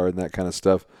NPR and that kind of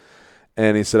stuff.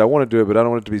 And he said, I want to do it, but I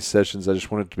don't want it to be sessions. I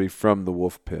just want it to be from the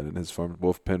Wolf Pen and his farm,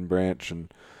 Wolf Pen branch.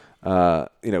 And, I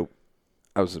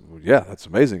was, yeah, that's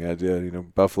an amazing idea.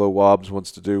 Buffalo Wobbs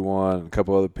wants to do one, and a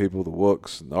couple other people, the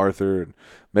Wooks and Arthur and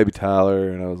maybe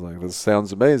Tyler. And I was like, this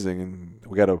sounds amazing. And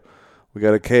we got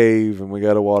a cave, and we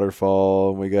got a waterfall,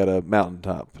 and we got a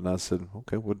mountaintop. And I said,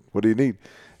 okay, what do you need?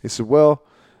 He said, well,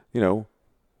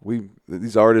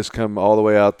 these artists come all the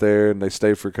way out there, and they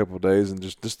stay for a couple of days, and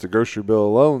just the grocery bill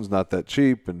alone is not that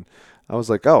cheap. And I was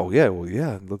like, oh yeah, well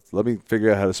yeah, let me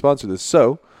figure out how to sponsor this.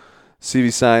 So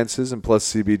CV Sciences and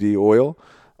Plus CBD Oil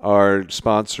are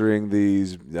sponsoring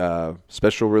these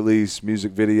special release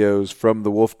music videos from the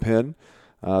Wolf Pen.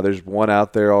 There's one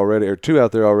out there already, or two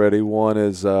out there already. One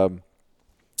is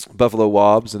Buffalo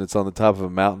Wobbs, and it's on the top of a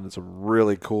mountain. It's a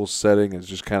really cool setting. It's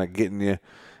just kind of getting you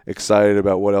excited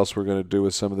about what else we're going to do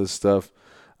with some of this stuff.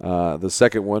 The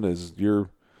second one is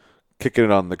you're kicking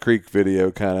it on the creek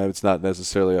video, kind of. It's not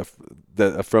necessarily a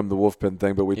from the Wolf Pen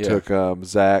thing, but we took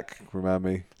Zach, remind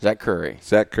me. Zach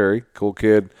Curry, cool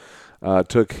kid,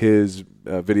 took his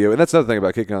video. And that's another thing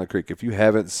about Kicking on the Creek. If you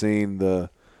haven't seen the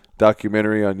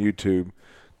documentary on YouTube,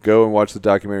 go and watch the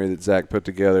documentary that Zach put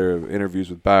together of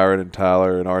interviews with Byron and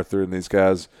Tyler and Arthur and these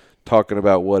guys talking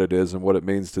about what it is and what it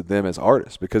means to them as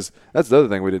artists. Because that's the other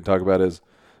thing we didn't talk about is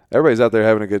everybody's out there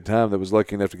having a good time that was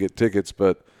lucky enough to get tickets,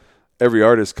 but every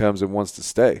artist comes and wants to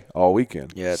stay all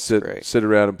weekend. Yeah, it's great. Sit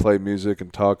around and play music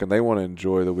and talk, and they want to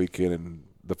enjoy the weekend and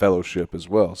the fellowship as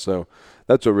well. So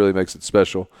that's what really makes it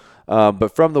special.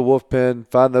 But from the Wolf Pen,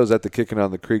 find those at the Kicking on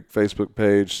the Creek Facebook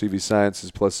page, CV Sciences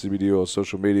Plus CBD Oil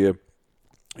social media.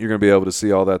 You're going to be able to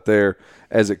see all that there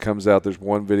as it comes out. There's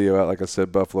one video out, like I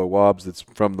said, Buffalo Wobbs, that's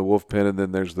from the Wolf Pen, and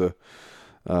then there's the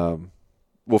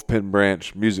Wolf Pen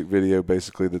branch music video,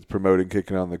 basically, that's promoting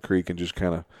Kicking on the Creek and just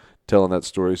kind of telling that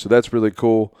story. So that's really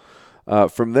cool.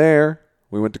 From there,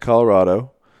 we went to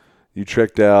Colorado. You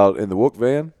trekked out in the Wook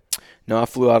van? No, I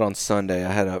flew out on Sunday.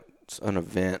 I had an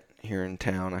event here in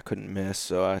town I couldn't miss,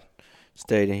 so I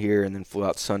stayed here and then flew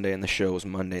out Sunday, and the show was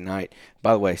Monday night.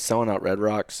 By the way, selling out Red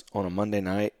Rocks on a Monday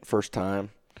night, first time.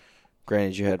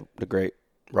 Granted, you had the great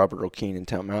Robert O'Keefe in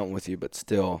Town Mountain with you, but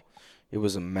still, it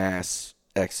was a mass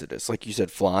exodus. Like you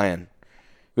said, flying.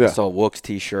 Yeah. I saw Wooks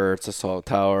T-shirts. I saw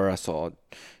Tower. I saw,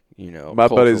 my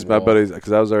buddies,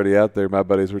 because I was already out there, my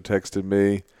buddies were texting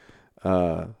me.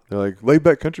 They're like, laid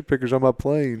back country pickers on my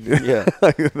plane. Yeah.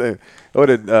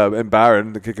 And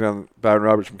Byron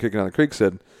Roberts from Kicking on the Creek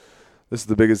said, this is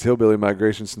the biggest hillbilly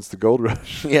migration since the gold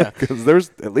rush. Yeah. Because there's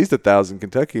at least 1,000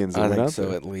 Kentuckians that I went think out so,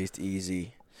 there. at least,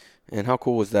 easy. And how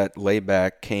cool was that?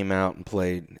 Layback came out and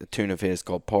played a tune of his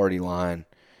called Party Line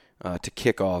to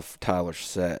kick off Tyler's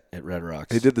set at Red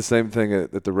Rocks. He did the same thing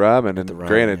at the Ryman, and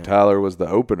granted, yeah. Tyler was the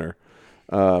opener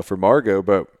for Margot,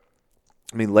 but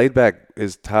I mean, Laidback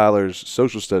is Tyler's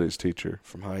social studies teacher.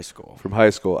 From high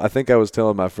school. I think I was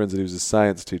telling my friends that he was a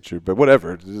science teacher, but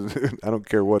whatever. I don't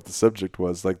care what the subject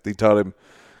was. Like, they taught him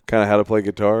kind of how to play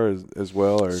guitar as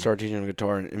well. Or start teaching him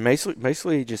guitar. And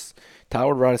basically just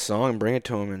Tyler would write a song and bring it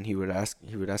to him, and he would ask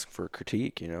for a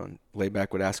critique, and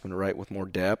Laidback would ask him to write with more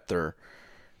depth or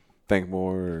think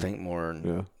more. And,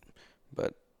 yeah.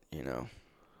 But, I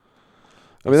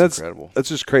mean, that's incredible. That's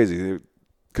just crazy.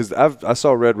 Because I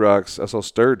saw Red Rocks, I saw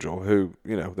Sturgill, who,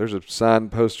 there's a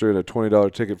signed poster and a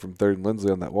 $20 ticket from 3rd and Lindsley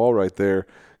on that wall right there,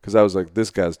 because I was like,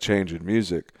 this guy's changing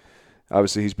music.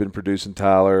 Obviously, he's been producing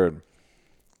Tyler, and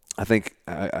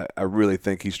I really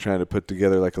think he's trying to put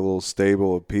together like a little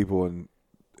stable of people, and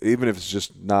even if it's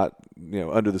just not,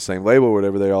 under the same label or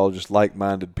whatever, they're all just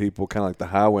like-minded people, kind of like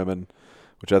the Highwomen,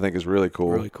 which I think is really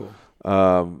cool. Really cool.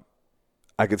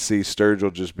 I could see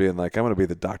Sturgill just being like, I'm going to be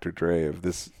the Dr. Dre of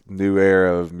this new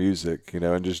era of music,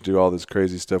 and just do all this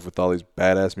crazy stuff with all these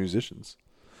badass musicians.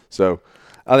 So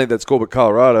I think that's cool. But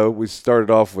Colorado, we started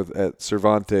off at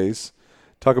Cervantes.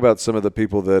 Talk about some of the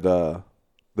people that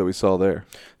we saw there.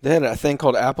 They had a thing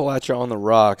called Appalachia on the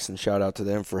Rocks, and shout out to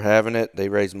them for having it. They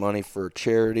raised money for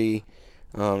charity,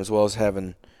 as well as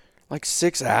having like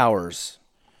 6 hours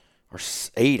or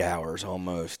 8 hours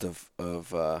almost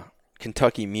of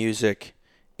Kentucky music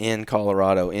in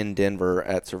Colorado, in Denver,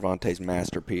 at Cervantes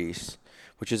Masterpiece,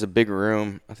 which is a big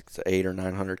room. I think it's an 800 or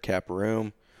 900 cap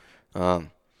room.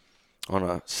 on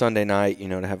a Sunday night,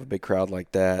 to have a big crowd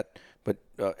like that. But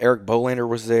Eric Bolander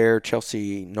was there,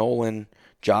 Chelsea Nolan,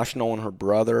 Josh Nolan, her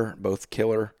brother, both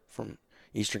killer from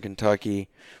Eastern Kentucky.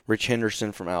 Rich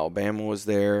Henderson from Alabama was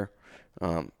there.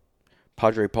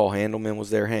 Padre Paul Handelman was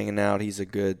there hanging out. He's a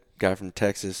good guy from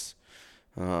Texas.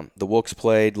 The Wooks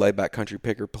played, Laidback Country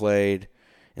Picker played,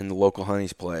 and the Local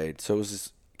Honeys played. So it was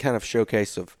this kind of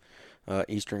showcase of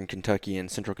Eastern Kentucky and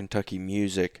Central Kentucky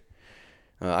music.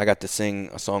 I got to sing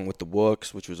a song with the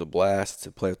Wooks, which was a blast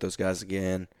to play with those guys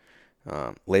again.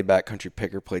 Laidback Country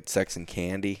Picker played Sex and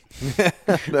Candy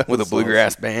with a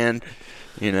bluegrass band.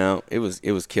 It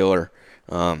was killer.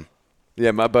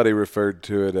 Yeah, my buddy referred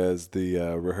to it as the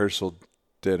rehearsal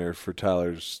dinner for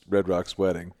Tyler's Red Rocks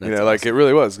wedding. That's like awesome. it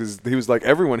really was, because he was like,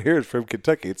 everyone here is from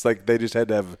Kentucky. It's like they just had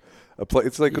to have a play.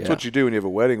 It's like it's what you do when you have a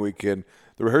wedding weekend.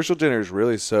 The rehearsal dinner is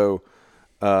really so.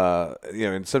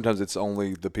 And sometimes it's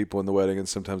only the people in the wedding, and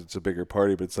sometimes it's a bigger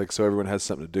party. But it's like so everyone has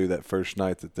something to do that first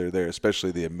night that they're there,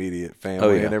 especially the immediate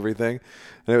family and everything.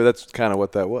 And that's kind of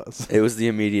what that was. It was the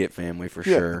immediate family for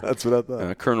sure. That's what I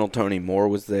thought. Colonel Tony Moore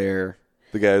was there.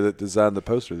 The guy that designed the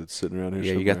poster that's sitting around here.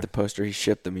 Yeah, you got the poster. He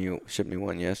shipped me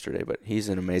one yesterday. But he's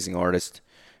an amazing artist.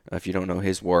 If you don't know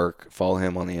his work, follow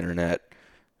him on the internet.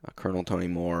 Colonel Tony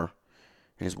Moore,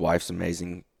 and his wife's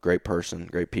amazing, great person,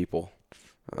 great people.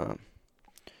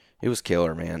 It was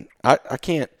killer, man. I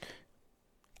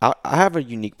have a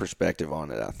unique perspective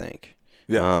on it, I think.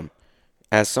 Yeah.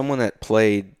 As someone that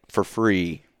played for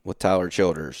free with Tyler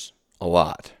Childers a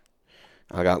lot,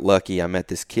 I got lucky. I met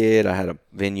this kid. I had a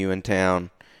venue in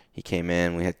town. He came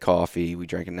in. We had coffee. We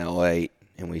drank an L8,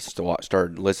 and we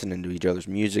started listening to each other's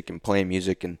music and playing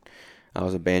music. And I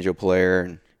was a banjo player,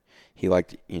 and he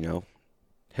liked,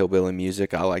 hillbilly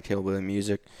music. I liked hillbilly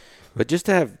music. But just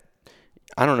to have,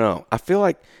 I don't know. I feel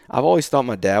like I've always thought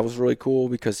my dad was really cool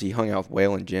because he hung out with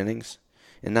Waylon Jennings.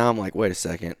 And now I'm like, wait a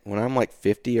second. When I'm like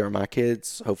 50, are my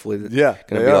kids hopefully going to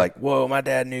be like, whoa, my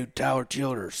dad knew Tyler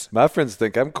Childers. My friends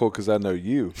think I'm cool because I know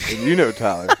you, and you know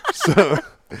Tyler. So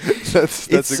that's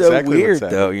it's exactly so weird,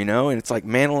 what's though, and it's like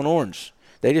Mandolin Orange.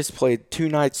 They just played 2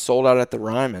 nights sold out at the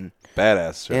Ryman.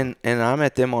 Badass, sir. And I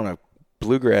met them on a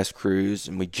bluegrass cruise,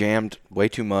 and we jammed way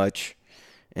too much.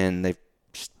 And they've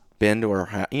just been to our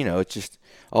house. It's just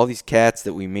all these cats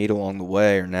that we meet along the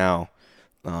way are now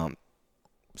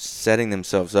setting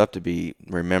themselves up to be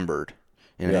remembered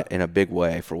in a big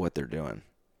way for what they're doing.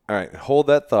 All right, hold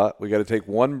that thought. We got to take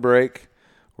one break.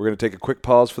 We're going to take a quick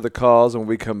pause for the calls, and when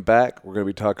we come back, we're going to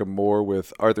be talking more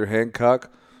with Arthur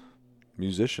Hancock,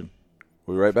 musician.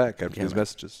 We'll be right back after these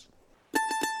messages.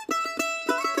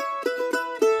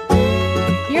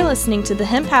 You're listening to the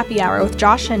Hemp Happy Hour with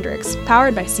Josh Hendricks,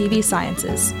 powered by CV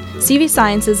Sciences. CV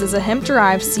Sciences is a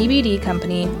hemp-derived CBD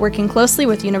company working closely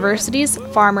with universities,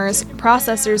 farmers,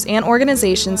 processors, and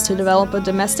organizations to develop a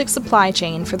domestic supply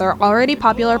chain for their already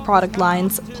popular product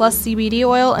lines, plus CBD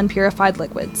oil and purified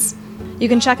liquids. You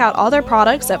can check out all their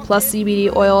products at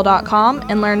pluscbdoil.com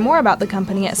and learn more about the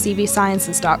company at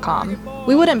cvsciences.com.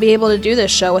 We wouldn't be able to do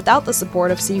this show without the support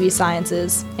of CV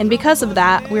Sciences, and because of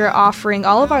that, we are offering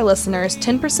all of our listeners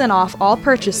 10% off all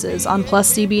purchases on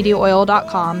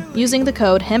pluscbdoil.com using the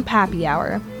code Hemp Happy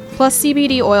Hour. Plus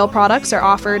CBD oil products are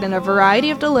offered in a variety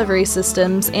of delivery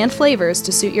systems and flavors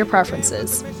to suit your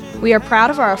preferences. We are proud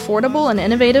of our affordable and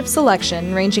innovative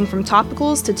selection, ranging from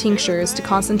topicals to tinctures to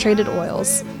concentrated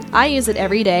oils. I use it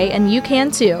every day, and you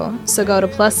can too. So go to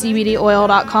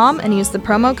pluscbdoil.com and use the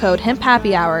promo code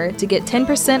HempHappyHour to get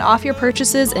 10% off your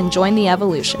purchases and join the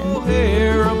evolution.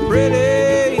 Here, I'm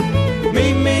pretty.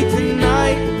 Meet me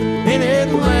tonight in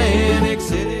Atlantic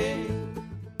City.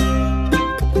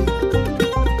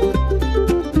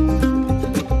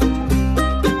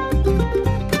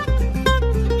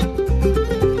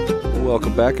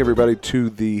 Welcome back, everybody, to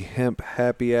the Hemp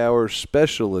Happy Hour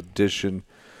special edition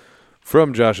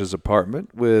from Josh's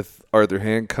apartment with Arthur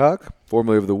Hancock,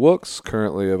 formerly of the Wooks,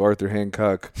 currently of Arthur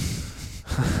Hancock,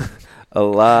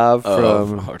 alive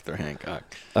from Arthur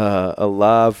Hancock,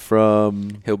 alive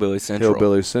from Hillbilly Central.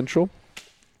 Hillbilly Central.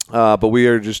 But we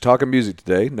are just talking music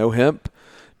today. No hemp,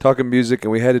 talking music,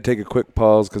 and we had to take a quick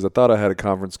pause because I thought I had a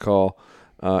conference call.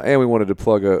 And we wanted to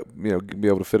plug be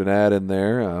able to fit an ad in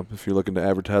there. If you're looking to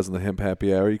advertise on the Hemp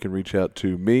Happy Hour, you can reach out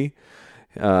to me,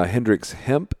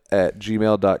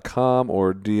 hendrickshemp@gmail.com,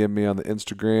 or DM me on the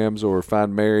Instagrams, or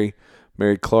find Mary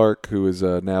Clark, who is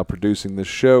now producing this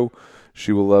show.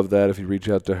 She will love that if you reach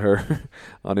out to her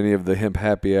on any of the Hemp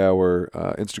Happy Hour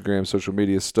Instagram, social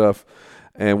media stuff,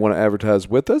 and want to advertise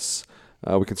with us.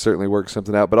 We can certainly work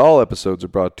something out. But all episodes are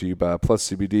brought to you by Plus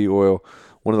CBD Oil,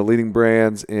 one of the leading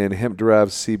brands in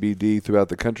hemp-derived CBD throughout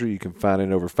the country. You can find it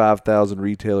in over 5,000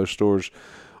 retailer stores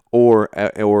or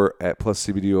at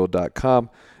pluscbdoil.com.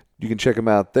 You can check them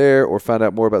out there or find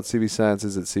out more about CV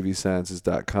Sciences at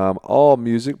cvsciences.com. All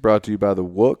music brought to you by the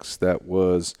Wooks. That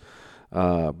was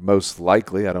most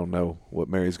likely, I don't know what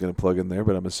Mary's going to plug in there,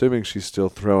 but I'm assuming she's still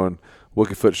throwing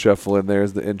Wookie Foot Shuffle in there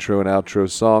as the intro and outro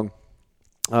song.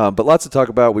 But lots to talk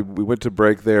about. We went to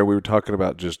break there. We were talking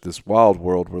about just this wild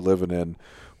world we're living in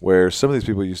where some of these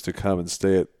people used to come and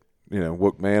stay at,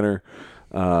 Wook Manor.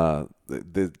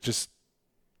 Just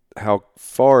how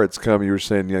far it's come. You were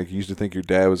saying, you used to think your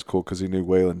dad was cool because he knew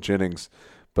Waylon Jennings,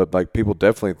 but like people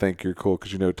definitely think you're cool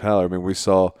because you know Tyler. I mean, I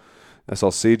saw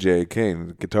CJ Kane,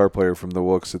 the guitar player from the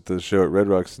Wooks, at the show at Red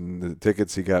Rocks, and the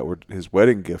tickets he got were his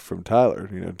wedding gift from Tyler,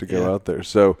 to go out there.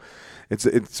 So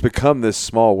it's become this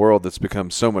small world that's become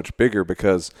so much bigger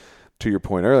because, to your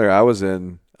point earlier, I was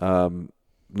in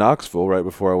Knoxville right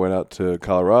before I went out to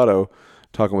Colorado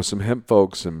talking with some hemp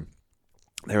folks, and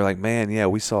they were like, man, yeah,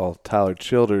 we saw Tyler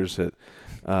Childers at,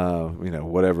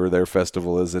 whatever their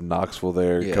festival is in Knoxville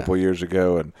there a couple of years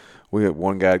ago. And we had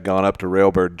one guy had gone up to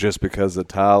Railbird just because of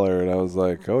Tyler. And I was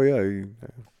like, oh, yeah,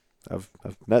 I've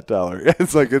met Tyler.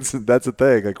 It's like, that's a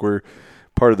thing. Like, we're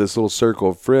part of this little circle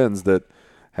of friends that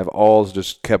have all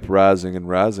just kept rising and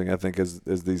rising, I think, as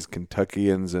these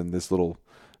Kentuckians and this little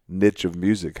niche of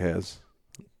music has.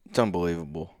 It's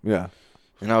unbelievable. Yeah.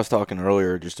 And I was talking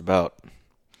earlier just about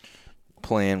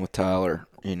playing with Tyler,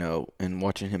 and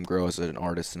watching him grow as an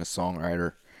artist and a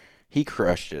songwriter. He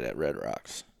crushed it at Red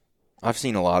Rocks. I've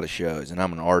seen a lot of shows, and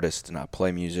I'm an artist, and I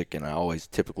play music, and I always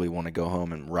typically want to go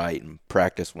home and write and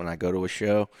practice when I go to a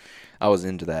show. I was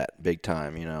into that big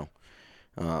time,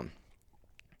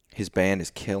 His band is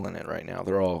killing it right now.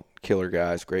 They're all killer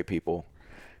guys, great people.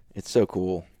 It's so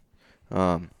cool.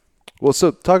 Well, so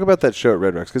talk about that show at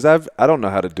Red Rocks, because I don't know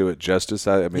how to do it justice.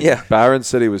 I mean, Byron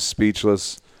said he was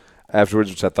speechless afterwards,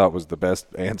 which I thought was the best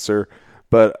answer.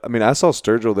 But, I mean, I saw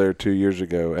Sturgill there 2 years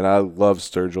ago, and I love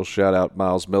Sturgill. Shout out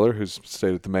Miles Miller, who's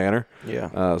stayed at the Manor. Yeah.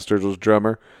 Sturgill's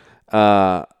drummer.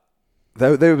 That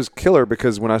was killer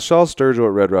because when I saw Sturgill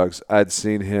at Red Rocks, I'd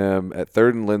seen him at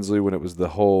 3rd and Lindsley when it was the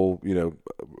whole,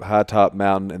 High Top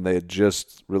Mountain, and they had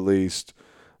just released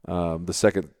the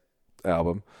second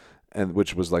album, and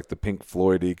which was like the Pink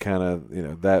Floyd-y kind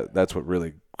of, that's what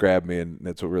really grabbed me, and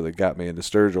that's what really got me into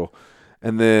Sturgill.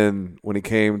 And then when he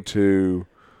came to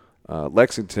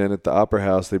Lexington at the Opera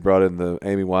House, they brought in the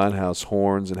Amy Winehouse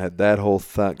horns and had that whole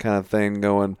kind of thing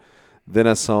going. Then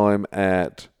I saw him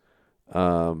at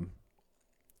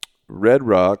Red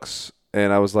Rocks,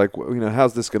 and I was like,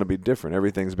 how's this going to be different?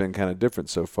 Everything's been kind of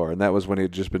different so far. And that was when he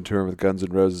had just been touring with Guns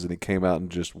N' Roses, and he came out and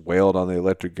just wailed on the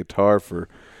electric guitar for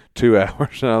 2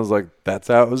 hours. And I was like, that's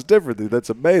how it was different, dude.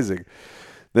 That's amazing.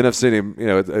 Then I've seen him,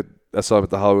 I saw him at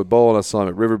the Hollywood Bowl, and I saw him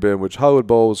at Riverbend, which Hollywood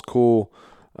Bowl was cool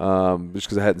just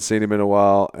because I hadn't seen him in a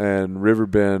while. And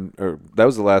Riverbend, that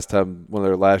was the last time, one of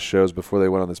their last shows before they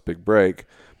went on this big break.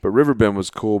 But Riverbend was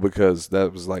cool because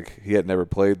that was like he had never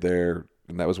played there,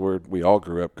 and that was where we all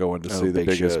grew up going to see the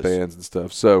biggest shows. Bands and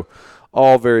stuff. So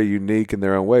all very unique in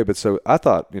their own way. But so I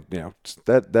thought,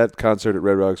 that concert at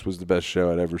Red Rocks was the best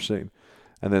show I'd ever seen.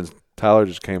 And then Tyler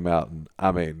just came out, and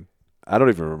I mean, I don't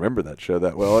even remember that show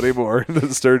that well anymore, the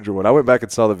Sturgill one. I went back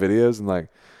and saw the videos, and like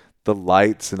the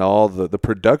lights and all the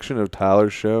production of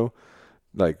Tyler's show,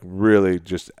 like really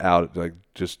just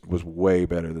was way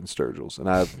better than Sturgill's.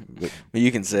 And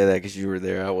you can say that because you were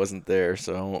there. I wasn't there,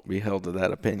 so I won't be held to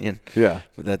that opinion. Yeah,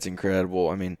 but that's incredible.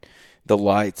 I mean, the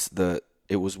lights,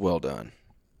 it was well done.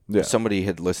 Yeah, somebody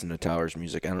had listened to Tyler's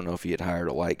music. I don't know if he had hired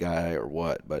a light guy or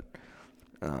what, but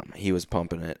he was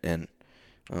pumping it, and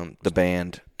the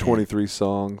band. 23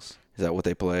 songs. Is that what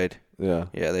they played? Yeah.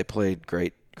 Yeah, they played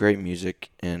great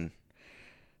music, and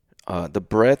the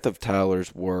breadth of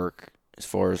Tyler's work as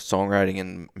far as songwriting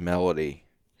and melody,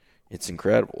 it's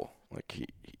incredible. Like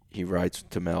he writes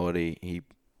to melody,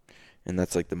 and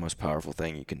that's like the most powerful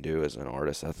thing you can do as an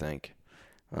artist, I think.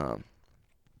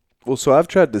 Well, so I've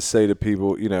tried to say to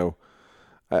people,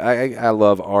 I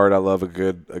love art. I love a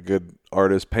good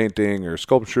artist, painting or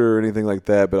sculpture or anything like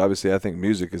that. But obviously, I think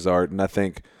music is art, and I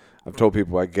think I've told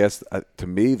people, I guess to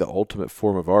me, the ultimate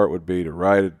form of art would be to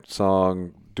write a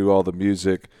song, do all the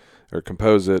music, or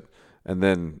compose it, and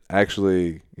then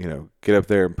actually, get up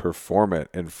there and perform it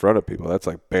in front of people. That's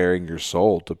like bearing your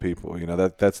soul to people.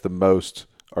 That's the most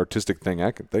artistic thing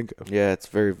I can think of. Yeah, it's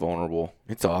very vulnerable.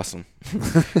 It's awesome.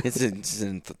 it's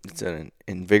an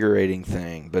invigorating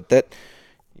thing. But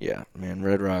yeah, man,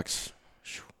 Red Rocks.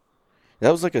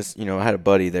 That was like I had a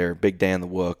buddy there, Big Dan the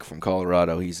Wook from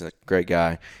Colorado. He's a great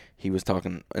guy. He was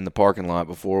talking in the parking lot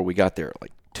before we got there,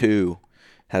 like 2,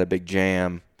 had a big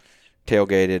jam,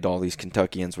 tailgated. All these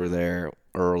Kentuckians were there.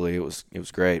 early. It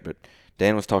was great. But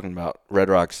Dan was talking about Red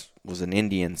Rocks was an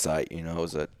Indian site. It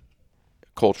was a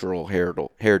cultural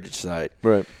heritage site.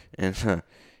 Right. And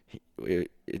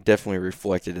it definitely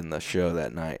reflected in the show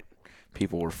that night.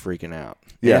 People were freaking out.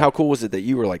 Yeah. And how cool was it that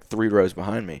you were like 3 rows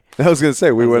behind me? I was gonna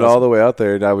say we went awesome. all the way out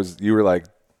there, and you were like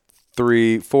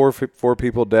four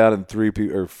people down,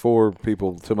 and 4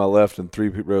 people to my left, and 3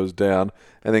 rows down,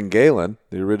 and then Galen,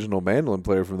 the original mandolin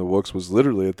player from the Wooks, was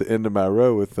literally at the end of my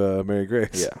row with Mary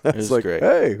Grace. Yeah, it was like, great.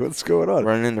 Hey, what's going on?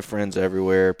 Running into friends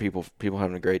everywhere. People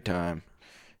having a great time.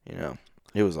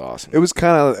 It was awesome. It was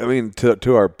kind of, I mean,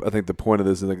 to our, I think the point of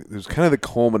this is it was kind of the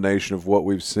culmination of what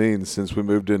we've seen since we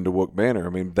moved into Wook Manor. I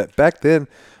mean, that back then,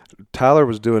 Tyler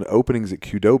was doing openings at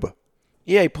Qdoba.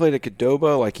 Yeah, he played at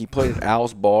Qdoba, like he played at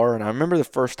Al's Bar, and I remember the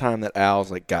first time that Al's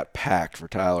like got packed for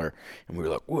Tyler, and we were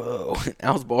like, "Whoa!"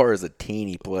 Al's Bar is a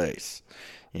teeny place.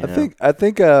 I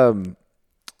think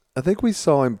we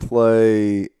saw him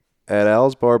play at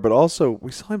Al's Bar, but also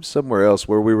we saw him somewhere else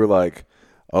where we were like,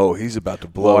 "Oh, he's about to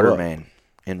blow up." Waterman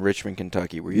in Richmond,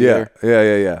 Kentucky. Were you there?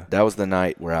 Yeah. That was the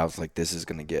night where I was like, "This is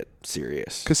gonna get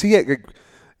serious." Because he had.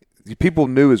 People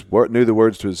knew the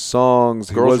words to his songs.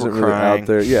 He Girls wasn't were really crying. out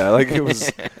there. Yeah, like it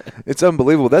was. It's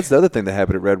unbelievable. That's the other thing that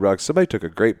happened at Red Rocks. Somebody took a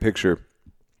great picture.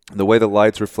 The way the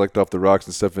lights reflect off the rocks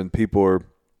and stuff, and people are,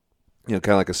 kind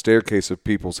of like a staircase of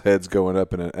people's heads going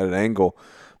up at an angle.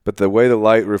 But the way the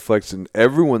light reflects, and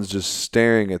everyone's just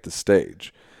staring at the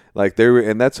stage, like they were,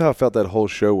 and that's how I felt that whole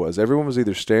show was. Everyone was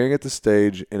either staring at the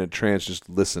stage in a trance, just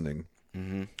listening,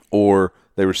 or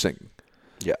they were singing.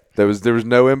 Yeah. There was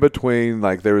no in between.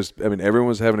 Like everyone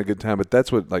was having a good time, but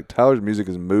that's what like Tyler's music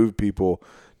has moved people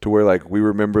to where like we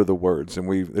remember the words, and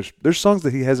there's songs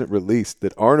that he hasn't released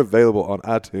that aren't available on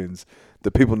iTunes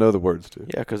that people know the words to.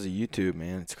 Yeah, because of YouTube,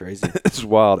 man, it's crazy. It's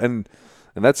wild, and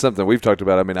that's something we've talked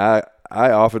about. I mean, I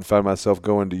often find myself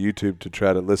going to YouTube to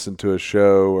try to listen to a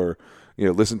show or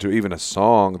listen to even a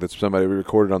song that somebody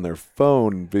recorded on their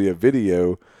phone via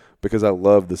video. Because I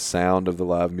love the sound of the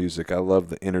live music. I love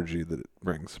the energy that it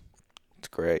brings. It's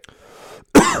great.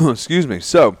 Excuse me.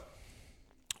 So,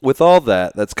 with all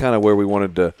that, that's kind of where we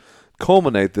wanted to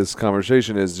culminate this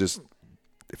conversation is just,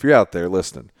 if you're out there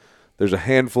listening, there's a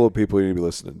handful of people you need to be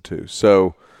listening to.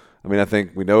 So, I mean, I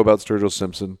think we know about Sturgill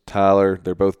Simpson, Tyler.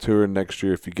 They're both touring next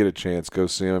year. If you get a chance, go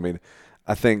see them. I mean,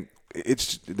 I think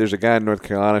there's a guy in North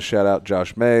Carolina, shout out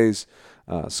Josh Mays,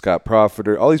 Scott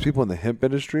Profiter, all these people in the hemp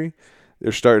industry.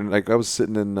 They're starting. Like I was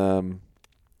sitting in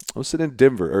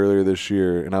Denver earlier this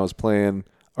year, and I was playing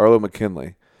Arlo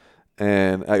McKinley,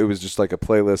 and it was just like a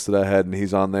playlist that I had, and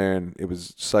he's on there, and it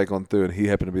was cycling through, and he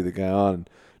happened to be the guy on. And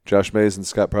Josh Mays and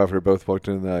Scott Profiter both walked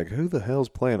in, and they're like, "Who the hell's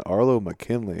playing Arlo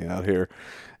McKinley out here?"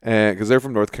 And because they're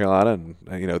from North Carolina, and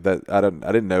that I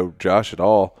didn't know Josh at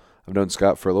all. I've known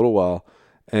Scott for a little while,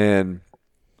 and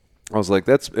I was like,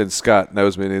 and Scott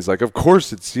knows me, and he's like, of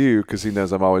course it's you, because he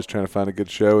knows I'm always trying to find a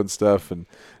good show and stuff. And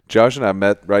Josh and I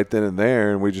met right then and there,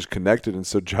 and we just connected. And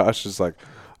so Josh is like,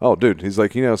 oh, dude, he's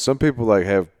like, some people like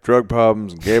have drug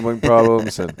problems and gambling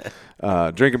problems and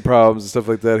drinking problems and stuff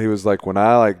like that. He was like, when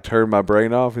I like turn my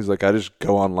brain off, he's like, I just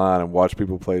go online and watch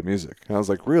people play music. And I was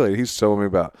like, really? He's telling me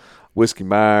about Whiskey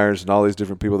Myers and all these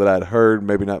different people that I'd heard,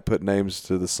 maybe not put names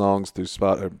to the songs through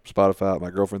Spotify at my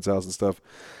girlfriend's house and stuff.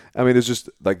 I mean, it's just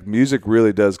like music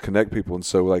really does connect people. And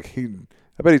so like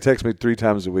I bet he texts me 3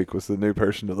 times a week with the new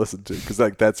person to listen to, because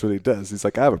like that's what he does. He's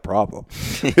like, I have a problem.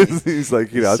 He's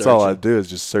like, that's all I do is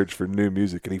just search for new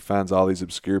music, and he finds all these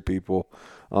obscure people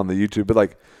on the YouTube. But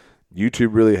like YouTube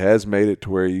really has made it to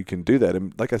where you can do that.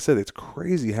 And like I said, it's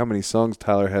crazy how many songs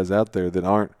Tyler has out there that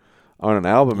aren't on an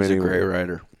album anymore. He's a great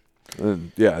writer.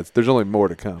 And yeah, there's only more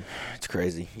to come. It's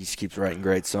crazy. He just keeps writing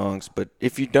great songs. But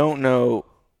if you don't know,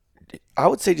 I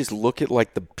would say just look at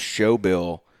like the show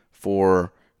bill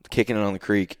for Kickin' It on the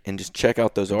Creek and just check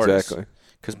out those artists. Exactly.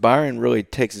 Because Byron really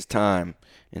takes his time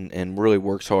and really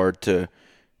works hard to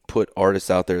put artists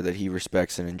out there that he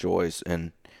respects and enjoys,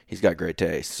 and he's got great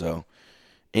taste. So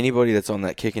anybody that's on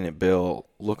that Kickin' It bill,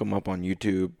 look them up on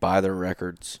YouTube, buy their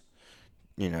records,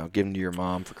 give them to your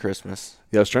mom for Christmas.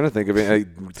 Yeah, I was trying to think of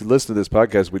it. To listen to this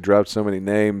podcast, we dropped so many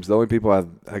names. The only people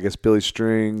I guess Billy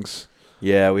Strings.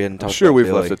 Yeah, we hadn't talked about sure we've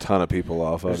Billy. Left a ton of people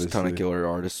off, There's obviously. a ton of killer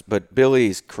artists. But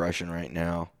Billy's crushing right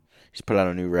now. He's put out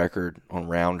a new record on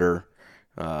Rounder.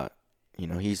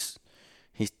 He's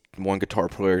won Guitar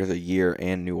Player of the Year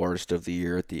and New Artist of the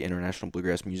Year at the International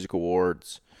Bluegrass Music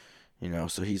Awards.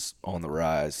 So he's on the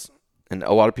rise. And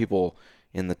a lot of people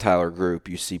in the Tyler group,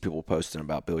 you see people posting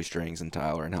about Billy Strings and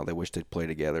Tyler and how they wish they'd play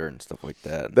together and stuff like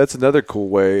that. That's another cool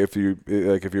way. If you're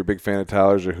a big fan of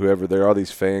Tyler's or whoever, there are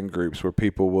these fan groups where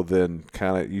people will then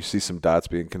kind of, you see some dots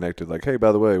being connected. Like, hey,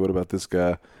 by the way, what about this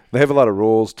guy? They have a lot of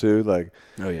rules too. Like,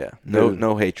 oh yeah,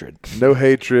 no hatred, no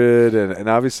hatred, and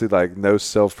obviously like no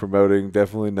self-promoting.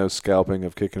 Definitely no scalping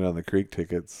of Kicking on the Creek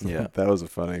tickets. Yeah, that was a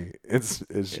funny issue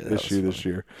this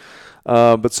year.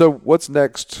 But so what's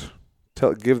next?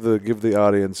 Give the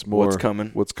audience more. What's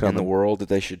coming in the world that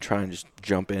they should try and just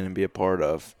jump in and be a part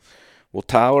of. Well,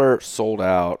 Tyler sold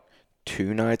out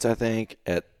 2 nights, I think,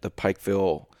 at the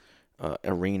Pikeville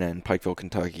Arena in Pikeville,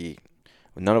 Kentucky.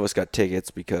 None of us got tickets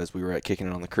because we were at Kicking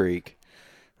It on the Creek.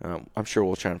 I'm sure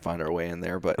we'll try and find our way in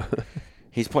there, but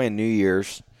he's playing New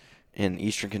Year's in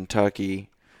Eastern Kentucky.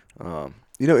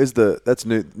 That's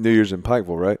New Year's in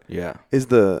Pikeville, right? Yeah. Is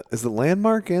the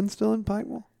Landmark Inn still in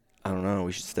Pikeville? I don't know.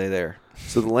 We should stay there.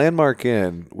 So the Landmark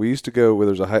Inn, we used to go where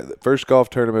there's first golf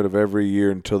tournament of every year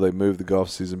until they moved the golf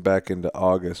season back into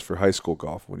August for high school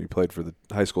golf when you played for the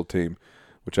high school team,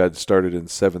 which I'd started in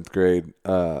 7th grade.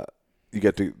 You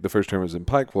get to the first tournament was in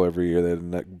Pikeville every year. They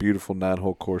had that beautiful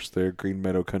 9-hole course there, Green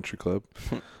Meadow Country Club.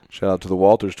 Shout out to the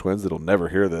Walters twins that'll never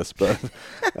hear this, but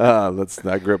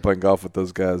I grew up playing golf with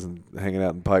those guys and hanging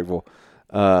out in Pikeville.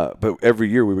 But every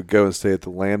year we would go and stay at the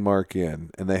Landmark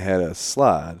Inn, and they had a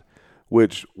slide,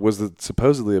 which was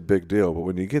supposedly a big deal. But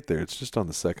when you get there, it's just on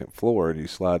the 2nd floor, and you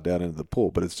slide down into the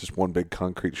pool, but it's just one big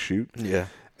concrete chute. Yeah.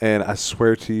 And I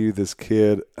swear to you, this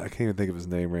kid, I can't even think of his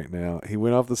name right now, he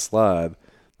went off the slide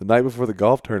the night before the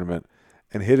golf tournament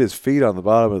and hit his feet on the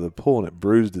bottom of the pool, and it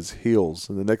bruised his heels.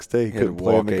 And the next day he couldn't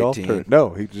play in the golf tournament. No,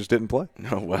 he just didn't play.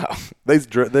 Oh, wow.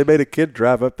 They made a kid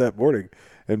drive up that morning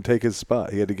and take his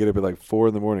spot. He had to get up at like 4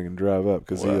 in the morning and drive up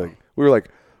because we were like,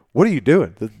 "What are you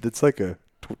doing?" It's like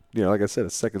like I said, a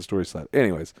 2nd story slide.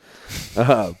 Anyways,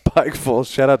 Pikeville.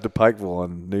 Shout out to Pikeville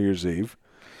on New Year's Eve.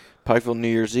 Pikeville New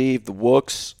Year's Eve. The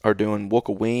Wooks are doing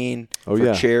Wookaween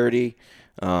for charity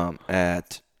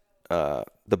at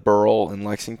the Burl in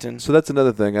Lexington. So that's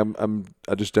another thing.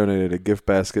 I just donated a gift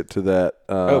basket to that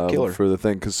killer. for the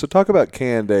thing. So talk about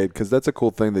Canned Aid, because that's a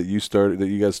cool thing that you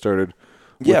guys started.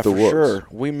 With the for Wooks. Sure.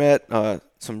 We met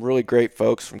some really great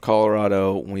folks from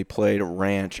Colorado when we played a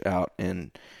ranch out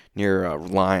near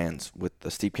Lyons with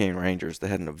the Steep Canyon Rangers. They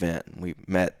had an event, and we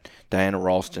met Diana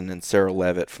Ralston and Sarah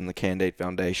Levitt from the Canned Aid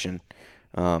Foundation.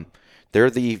 They're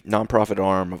the nonprofit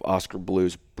arm of Oscar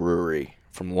Blues Brewery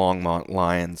from Longmont,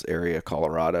 Lyons area,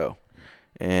 Colorado.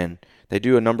 And they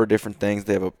do a number of different things.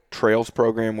 They have a trails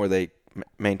program where they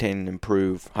maintain and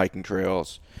improve hiking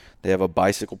trails. They have a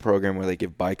bicycle program where they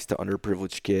give bikes to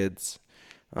underprivileged kids.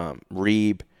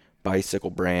 Reeb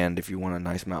bicycle brand, if you want a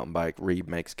nice mountain bike, Reeb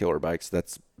makes killer bikes.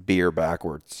 That's beer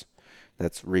backwards.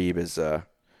 That's Reeb is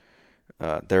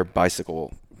their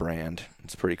bicycle brand.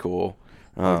 It's pretty cool.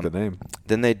 I like the name.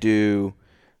 Then they do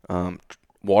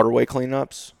waterway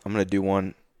cleanups. I'm going to do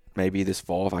one maybe this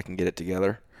fall if I can get it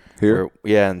together. Here?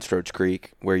 In Stroach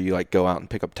Creek, where you like go out and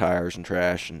pick up tires and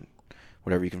trash and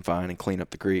whatever you can find and clean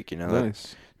up the creek. Nice. That'd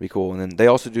be cool. And then they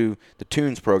also do the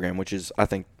Tunes program, which is, I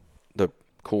think, the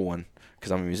cool one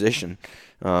because I'm a musician,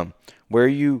 where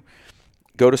you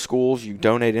go to schools, you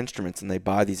donate instruments, and they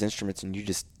buy these instruments, and you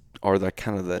just are the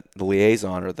kind of the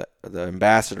liaison or the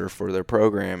ambassador for their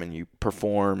program, and you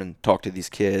perform and talk to these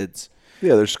kids.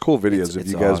 Yeah, there's cool videos of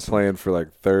you guys awesome. Playing for like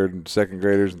 3rd and 2nd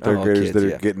graders and 3rd graders that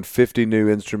are getting 50 new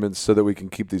instruments so that we can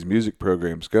keep these music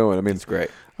programs going. I mean, it's great.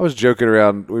 I was joking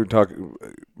around. We were talking.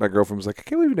 My girlfriend was like, "I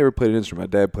can't believe you never played an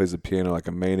instrument." My dad plays the piano like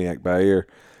a maniac by ear,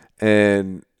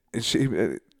 and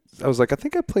I was like, "I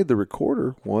think I played the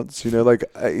recorder once." I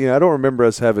don't remember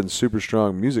us having super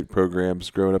strong music programs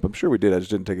growing up. I'm sure we did. I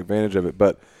just didn't take advantage of it.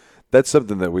 But that's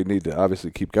something that we need to obviously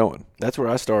keep going. That's where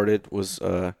I started. Was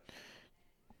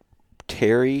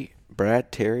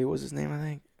Brad Terry was his name, I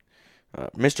think.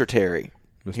 Mr. Terry.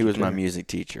 He was my music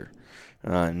teacher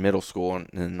in middle school.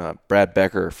 And Brad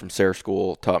Becker from Sayre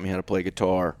School taught me how to play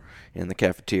guitar in the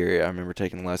cafeteria. I remember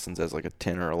taking lessons as like a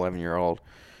 10 or 11-year-old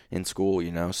in school,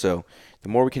 So the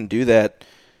more we can do that,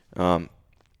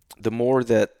 the more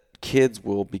that kids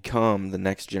will become the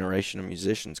next generation of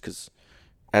musicians. Because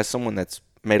as someone that's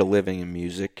made a living in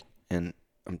music, and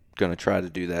I'm going to try to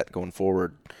do that going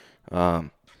forward,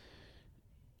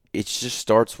 it just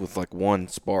starts with like one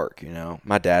spark,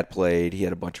 My dad played. He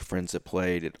had a bunch of friends that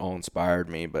played. It all inspired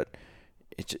me, but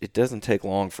it doesn't take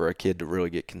long for a kid to really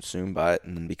get consumed by it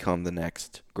and then become the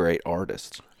next great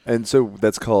artist. And so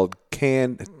that's called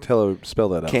spell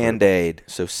that out. Canned Aid.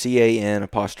 So CAN''DAID.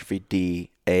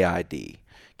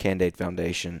 Canned Aid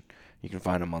Foundation. You can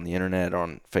find them on the internet,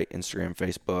 on Instagram,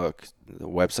 Facebook. The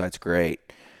website's great.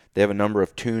 They have a number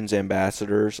of Tunes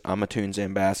ambassadors. I'm a Tunes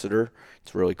ambassador.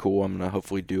 It's really cool. I'm going to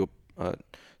hopefully do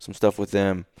some stuff with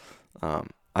them.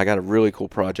 I got a really cool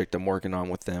project I'm working on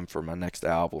with them for my next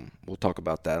album. We'll talk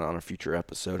about that on a future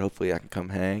episode. Hopefully I can come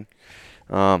hang.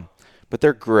 But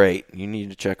they're great. You need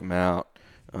to check them out.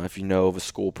 If you know of a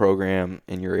school program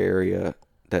in your area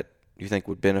that you think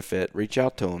would benefit, reach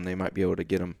out to them. They might be able to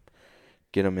get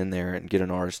them in there and get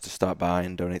an artist to stop by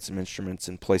and donate some instruments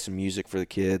and play some music for the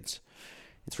kids.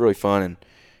 It's really fun. And,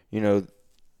 you know,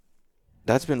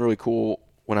 that's been really cool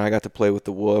when I got to play with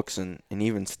the Wooks, and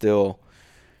even still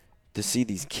to see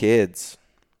these kids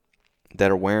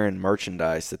that are wearing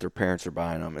merchandise that their parents are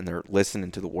buying them, and they're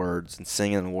listening to the words and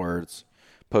singing the words,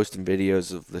 posting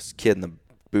videos of this kid in the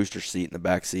booster seat in the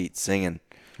back seat singing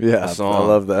a song. I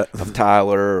love that. Of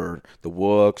Tyler or the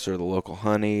Wooks or the local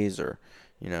Honeys, or,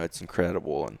 you know, it's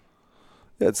incredible. And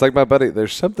yeah, it's like my buddy.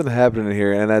 There's something happening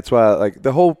here, and that's why, like,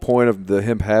 the whole point of the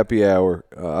Hemp Happy Hour,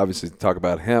 obviously to talk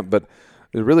about hemp, but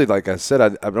it really, like I said,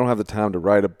 I don't have the time to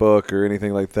write a book or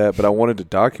anything like that, but I wanted to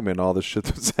document all the shit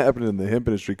that's happening in the hemp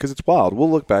industry because it's wild. We'll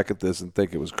look back at this and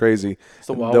think it was crazy.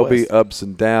 There'll be ups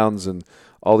and downs and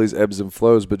all these ebbs and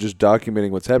flows, but just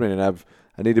documenting what's happening. And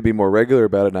I need to be more regular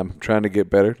about it, and I'm trying to get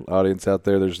better. Audience out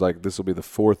there, there's like, this will be the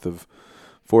fourth of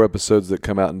 4 episodes that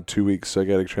come out in 2 weeks, so I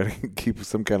got to try to keep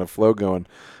some kind of flow going.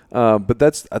 But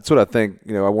that's what I think.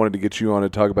 You know, I wanted to get you on to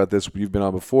talk about this. You've been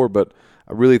on before, but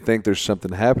I really think there's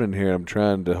something happening here. I'm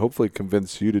trying to hopefully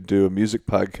convince you to do a music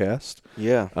podcast.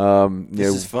 yeah,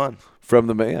 this is fun. From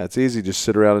the man, it's easy. Just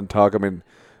sit around and talk. I mean,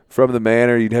 from the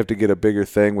manor, you'd have to get a bigger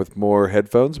thing with more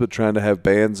headphones, but trying to have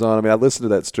bands on. I mean, I listened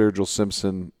to that Sturgill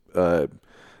Simpson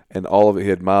and all of it. He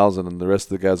had Miles and the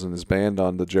rest of the guys in his band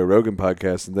on the Joe Rogan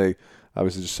podcast, and they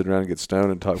obviously just sit around and get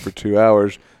stoned and talk for 2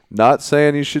 hours. Not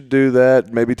saying you should do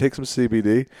that. Maybe take some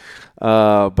CBD,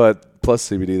 but plus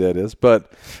CBD, that is.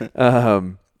 But,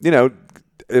 you know,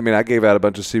 I mean, I gave out a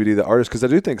bunch of CBD to the artists because I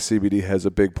do think CBD has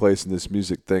a big place in this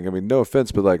music thing. I mean, no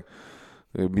offense, but like,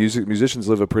 you know, musicians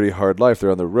live a pretty hard life.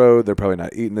 They're on the road. They're probably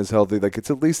not eating as healthy. Like,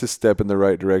 it's at least a step in the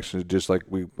right direction to just like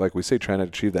we say, trying to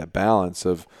achieve that balance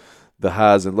of the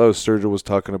highs and lows. Sturgill was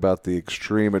talking about the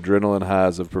extreme adrenaline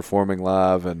highs of performing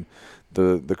live and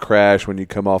the crash when you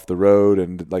come off the road,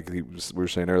 and like we were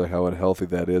saying earlier, how unhealthy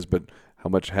that is, but how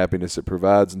much happiness it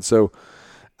provides. And so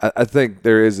I think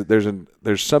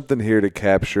there's something here to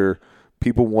capture.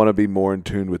 People want to be more in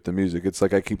tune with the music. It's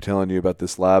like I keep telling you about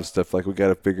this live stuff. Like, we got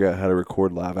to figure out how to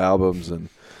record live albums and,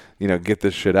 you know, get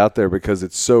this shit out there because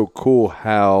it's so cool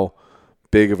how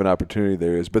big of an opportunity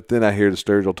there is. But then I hear the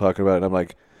Sturgill talking about it, and I'm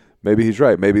like, maybe he's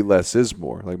right. Maybe less is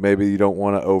more. Like, maybe you don't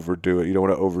want to overdo it. You don't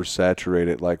want to oversaturate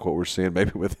it like what we're seeing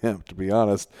maybe with him, to be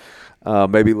honest.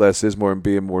 Maybe less is more, and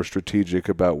being more strategic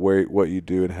about what you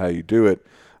do and how you do it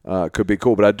could be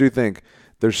cool. But I do think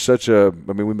there's I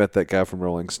mean, we met that guy from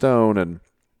Rolling Stone, and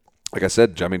like I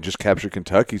said, I mean, just Capture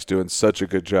Kentucky's doing such a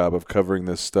good job of covering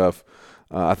this stuff.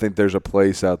 I think there's a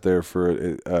place out there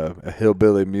for a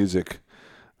hillbilly music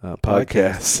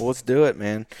podcast. Well, let's do it,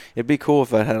 man. It'd be cool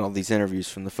if I had all these interviews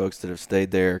from the folks that have stayed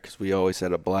there, because we always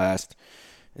had a blast.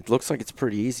 It looks like it's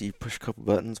pretty easy. You push a couple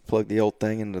buttons, plug the old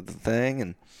thing into the thing,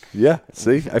 and yeah.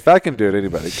 See, if I can do it,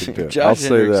 anybody can do it. Josh I'll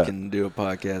say Hendricks that. can do a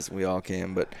podcast, and we all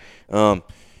can. But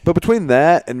between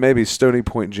that and maybe Stony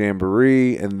Point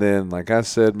Jamboree, and then, like I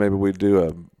said, maybe we do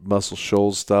a Muscle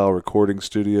Shoals style recording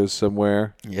studio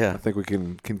somewhere. Yeah, I think we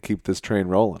can keep this train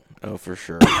rolling. Oh, for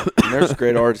sure. And there's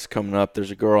great artists coming up.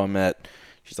 There's a girl I met.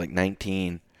 She's like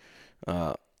 19,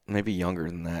 maybe younger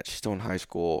than that. She's still in high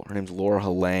school. Her name's Laura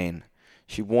Helene.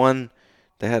 She won.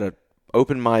 They had an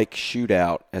open mic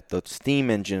shootout at the Steam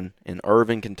Engine in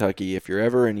Irving, Kentucky. If you're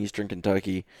ever in Eastern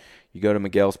Kentucky, you go to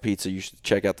Miguel's Pizza, you should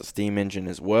check out the Steam Engine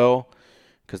as well,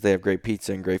 because they have great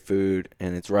pizza and great food,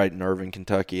 and it's right in Irving,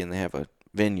 Kentucky, and they have a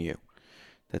venue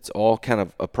that's all kind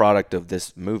of a product of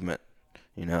this movement.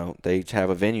 You know, they have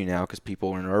a venue now because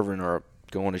people in Irving are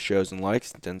going to shows in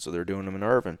Lexington, so they're doing them in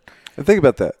Irving. And think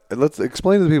about that. Let's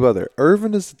explain to the people out there.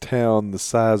 Irving is a town the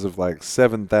size of like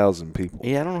 7,000 people.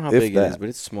 Yeah, I don't know how big it is, but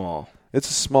it's small. It's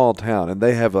a small town, and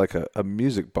they have like a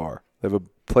music bar. They have a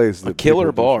place. A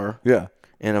killer bar. Yeah.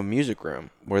 And a music room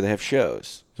where they have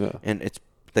shows. Yeah. And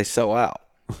they sell out.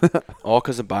 All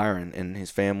because of Byron and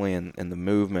his family and the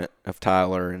movement of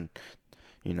Tyler. And,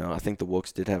 you know, I think the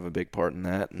Wooks did have a big part in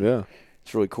that. And yeah.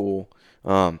 It's really cool.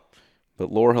 But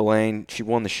Laura Helene, she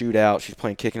won the shootout. She's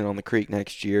playing Kickin' on the Creek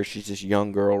next year. She's this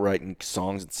young girl writing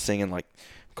songs and singing, like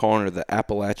calling her the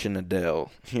Appalachian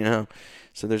Adele, you know.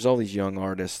 So there's all these young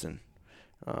artists, and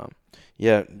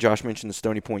Yeah, Josh mentioned the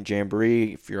Stony Point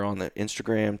Jamboree. If you're on the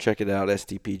Instagram, check it out,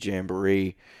 STP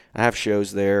Jamboree. I have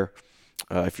shows there.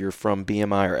 If you're from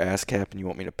BMI or ASCAP and you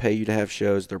want me to pay you to have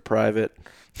shows, they're private.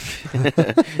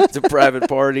 It's a private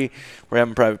party. We're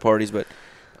having private parties, but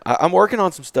I'm working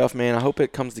on some stuff, man. I hope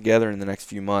it comes together in the next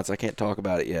few months. I can't talk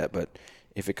about it yet, but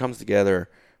if it comes together,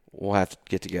 we'll have to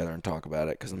get together and talk about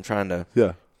it because I'm trying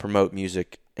to promote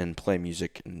music and play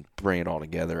music and bring it all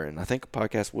together. And I think a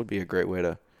podcast would be a great way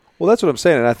to. Well, that's what I'm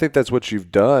saying, and I think that's what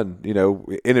you've done,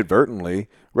 inadvertently,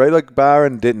 right? Like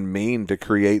Byron didn't mean to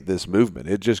create this movement.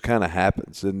 It just kind of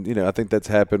happens. And, I think that's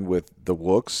happened with the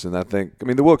Wooks, and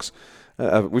the Wooks,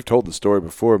 we've told the story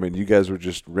before. I mean, you guys were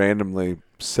just randomly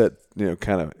set,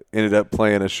 kind of ended up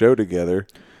playing a show together,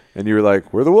 and you were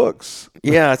like, we're the Wooks.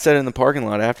 Yeah, I said it in the parking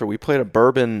lot after. We played a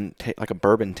bourbon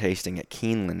tasting at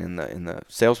Keeneland in the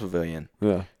sales pavilion.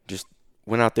 Yeah. Just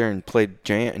went out there and played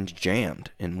jammed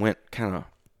and went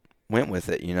with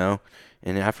it,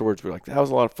 And afterwards, we were like, that was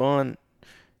a lot of fun.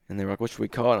 And they were like, what should we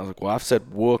call it? And I was like, well, I've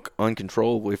said Wook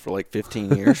uncontrollably for like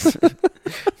 15 years.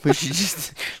 we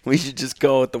should just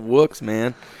call it the Wooks,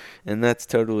 man. And that's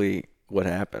totally what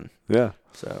happened. Yeah.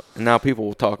 So, and now people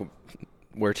will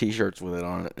wear T-shirts with it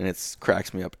on it, and it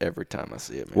cracks me up every time I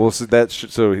see it, man. Well,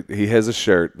 so he has a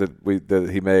shirt that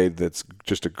he made that's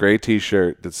just a gray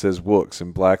T-shirt that says Wooks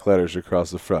in black letters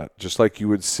across the front, just like you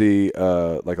would see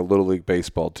like a Little League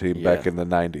baseball team back in the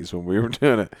 90s when we were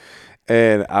doing it.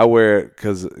 And I wear it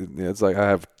because it's like I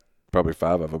have probably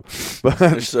 5 of them. But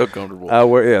they're so comfortable. I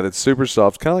wear that's super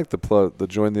soft, kind of like the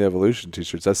Join the Evolution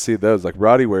T-shirts. I see those. Like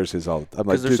Roddy wears his all. I'm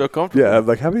like, they're so comfortable. Yeah, I'm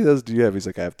like, how many of those do you have? He's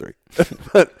like, I have 3.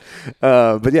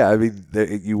 but yeah, I mean,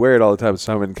 you wear it all the time.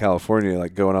 So I'm in California,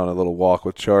 like going on a little walk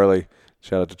with Charlie.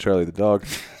 Shout out to Charlie the dog.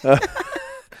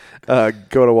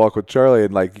 Going a walk with Charlie,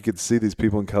 and like you could see these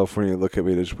people in California look at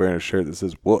me just wearing a shirt that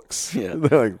says Wooks. Yeah,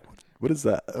 they're like, what is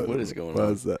that? What is going on?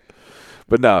 What is that?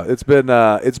 But no, it's been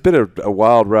a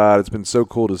wild ride. It's been so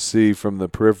cool to see from the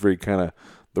periphery, kind of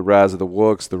the rise of the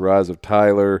Wooks, the rise of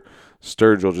Tyler,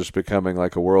 Sturgill just becoming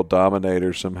like a world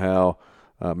dominator somehow.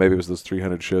 Maybe it was those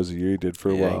 300 shows a year he did for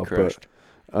a while. But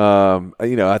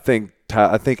I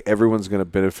think everyone's going to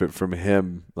benefit from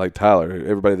him, like Tyler.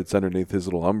 Everybody that's underneath his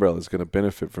little umbrella is going to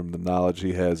benefit from the knowledge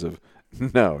he has of,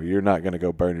 no, you're not going to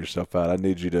go burn yourself out. I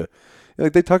need you to,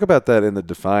 like they talk about that in the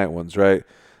Defiant ones, right?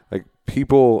 Like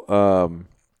people,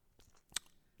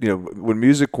 when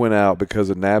music went out because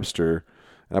of Napster,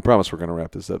 and I promise we're going to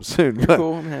wrap this up soon. You're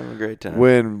cool. I'm having a great time.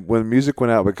 When music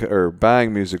went out or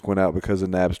buying music went out because of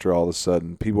Napster, all of a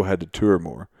sudden people had to tour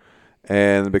more,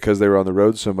 and because they were on the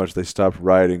road so much, they stopped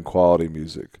writing quality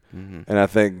music. Mm-hmm. And I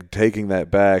think taking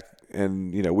that back,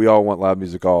 and we all want live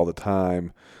music all the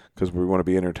time because we want to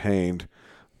be entertained,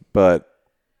 but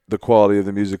the quality of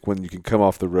the music when you can come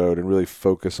off the road and really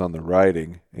focus on the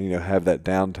writing and have that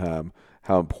downtime,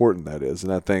 how important that is.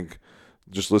 And I think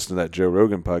just listening to that Joe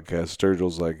Rogan podcast,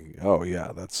 Sturgill's like, oh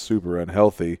yeah, that's super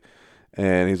unhealthy.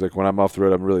 And he's like, when I'm off the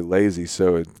road, I'm really lazy,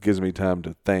 so it gives me time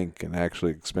to think and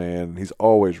actually expand. And he's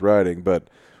always writing, but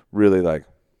really like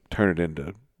turn it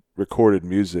into recorded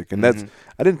music. And that's,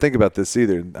 I didn't think about this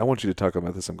either. I want you to talk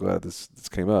about this. I'm glad this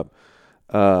came up.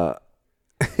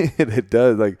 It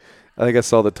does, like, I think I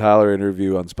saw the Tyler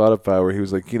interview on Spotify where he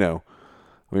was like,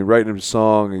 writing a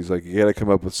song, he's like, you got to come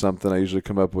up with something. I usually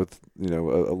come up with, a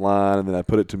line, and then I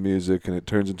put it to music, and it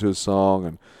turns into a song,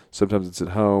 and sometimes it's at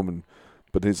home.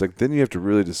 But he's like, then you have to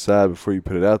really decide before you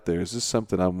put it out there, is this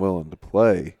something I'm willing to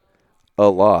play a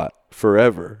lot,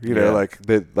 forever?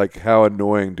 Like how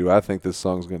annoying do I think this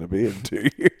song's going to be in 2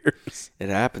 years? It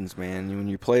happens, man. When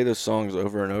you play those songs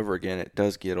over and over again, it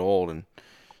does get old, and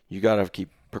you got to keep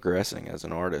progressing as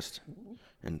an artist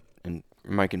and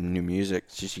making new music.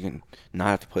 It's just you can not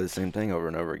have to play the same thing over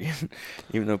and over again,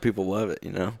 even though people love it,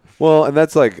 Well, and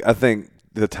that's like, I think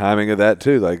the timing of that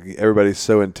too, like everybody's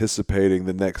so anticipating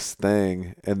the next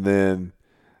thing, and then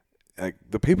like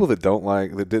the people that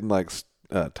didn't like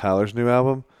Tyler's new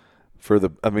album how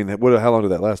long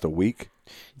did that last? A week?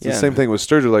 It's the same thing with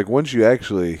Sturgill. Like once you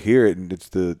actually hear it, and it's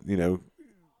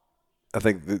I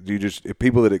think that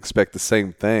people that expect the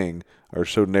same thing are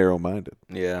so narrow-minded.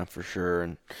 Yeah, for sure.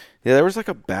 And yeah, there was like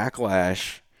a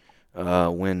backlash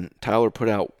when Tyler put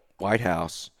out White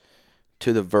House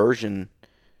to the version.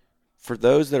 For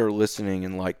those that are listening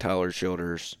and like Tyler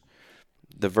Childers,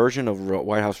 the version of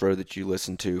White House Road that you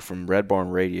listen to from Red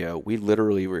Barn Radio, we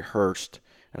literally rehearsed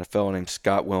at a fellow named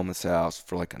Scott Wilmoth's house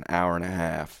for like an hour and a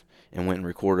half and went and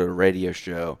recorded a radio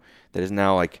show that is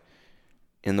now like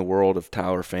in the world of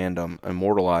Tyler fandom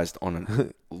immortalized on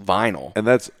a vinyl. And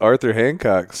that's Arthur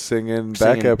Hancock singing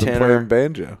backup and playing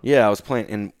banjo. Yeah, I was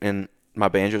playing, and my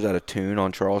banjo's out of tune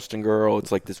on Charleston Girl.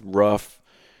 It's like this rough.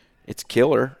 It's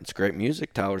killer. It's great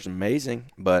music. Tyler's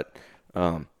amazing, but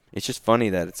it's just funny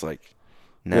that it's like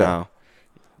now. Yeah.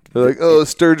 They're like, oh,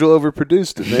 Sturgill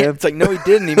overproduced it, man. Yeah, it's like, no, he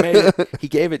didn't. He made it. He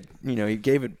gave it. He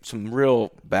gave it some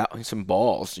real some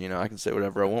balls. I can say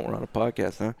whatever I want. We're on a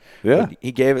podcast, huh? Yeah. But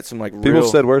he gave it some like People real.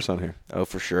 said worse on here. Oh,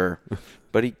 for sure.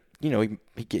 But he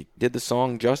did the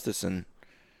song justice, and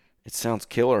it sounds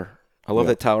killer. I love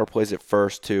that Tyler plays it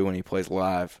first too when he plays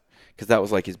live, because that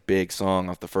was like his big song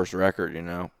off the first record.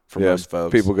 For most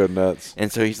folks, people go nuts. And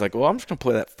so he's like, well, I'm just gonna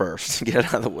play that first, get it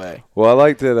out of the way. Well, I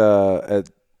liked it at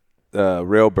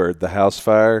Railbird, the house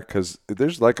fire, because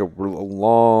there's like a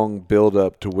long build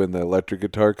up to when the electric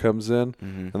guitar comes in,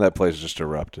 and that place just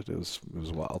erupted. It was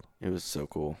wild. It was so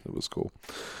cool. It was cool.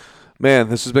 Man,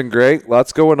 this has been great.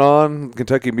 Lots going on.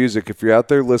 Kentucky music. If you're out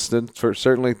there listening,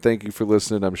 certainly thank you for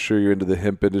listening. I'm sure you're into the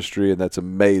hemp industry, and that's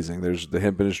amazing. The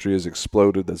hemp industry has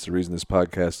exploded. That's the reason this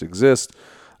podcast exists.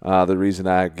 The reason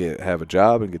I have a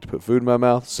job and get to put food in my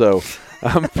mouth. So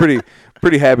I'm pretty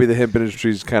happy the hemp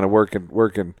industry is kind of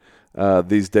working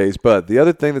these days. But the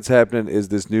other thing that's happening is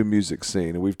this new music scene.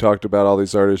 And we've talked about all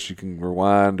these artists. You can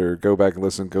rewind or go back and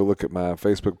listen. Go look at my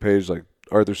Facebook page. Like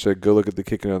Arthur said, go look at the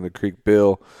Kickin on the Creek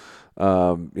bill,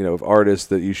 of artists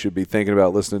that you should be thinking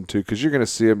about listening to, because you're going to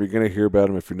see them. You're going to hear about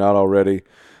them. If you're not already,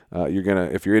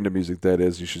 if you're into music, that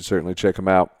is, you should certainly check them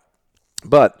out.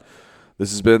 But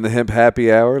this has been the Hemp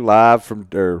Happy Hour,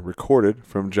 recorded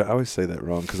from. I always say that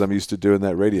wrong because I'm used to doing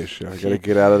that radio show. I got to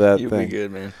get out of that You'll thing. Be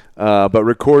good, man. But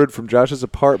recorded from Josh's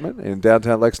apartment in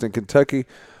downtown Lexington, Kentucky,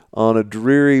 on a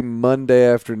dreary Monday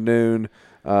afternoon.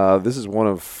 This is one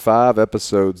of 5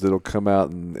 episodes that'll come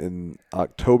out in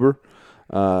October,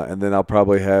 and then I'll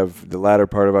probably have the latter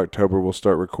part of October. We'll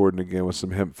start recording again with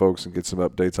some hemp folks and get some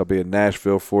updates. I'll be in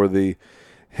Nashville for the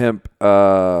hemp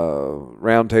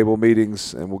roundtable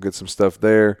meetings, and we'll get some stuff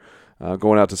there.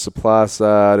 Going out to Supply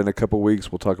Side in a couple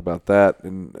weeks. We'll talk about that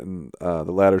in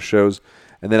the latter shows.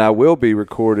 And then I will be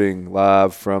recording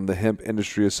live from the Hemp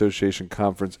Industry Association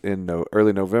Conference in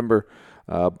early November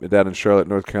down in Charlotte,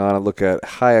 North Carolina. Look at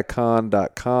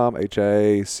hiacon.com,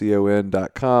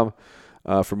 hiacon.com,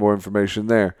 for more information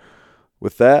there.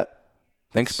 With that,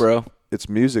 Thanks, bro. It's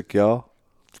music, y'all.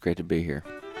 It's great to be here.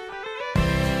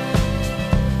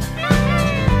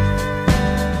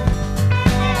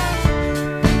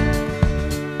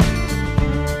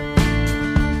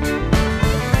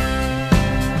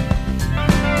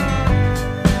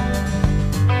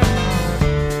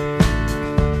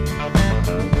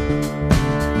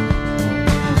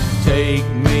 Take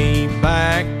me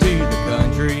back to the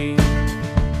country,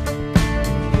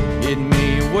 get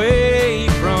me away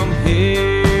from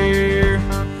here.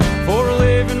 For a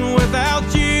living without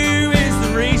you is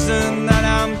the reason that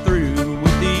I'm through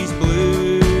with these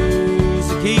blues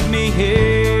that keep me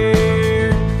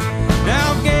here.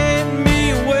 Now get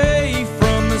me away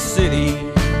from the city,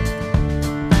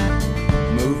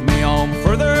 move me on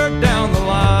further down the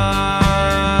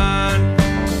line.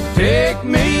 Take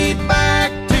me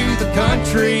back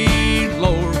country,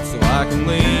 Lord, so I can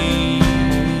leave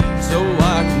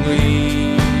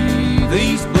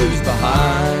these blues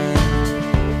behind.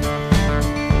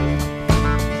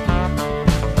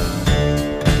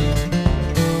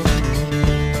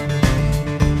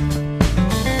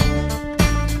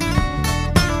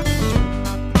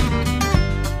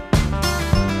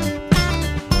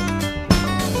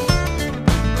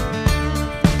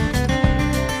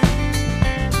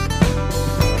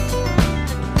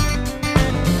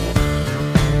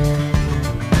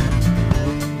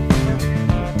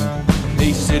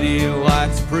 City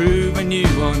lights proving you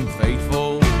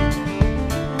unfaithful,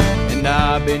 and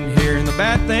I've been hearing the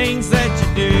bad things that you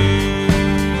do.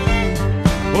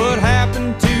 What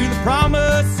happened to the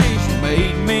promises you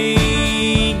made me?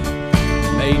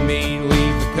 Made me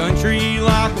leave the country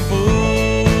like a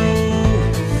fool.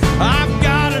 I've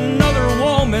got another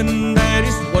woman that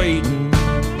is waiting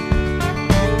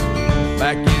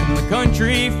back in the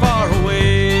country far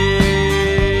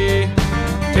away.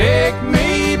 Take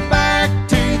me back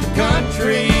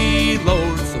country,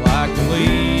 Lord, so I can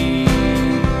leave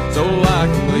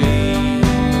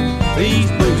these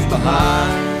blues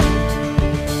behind.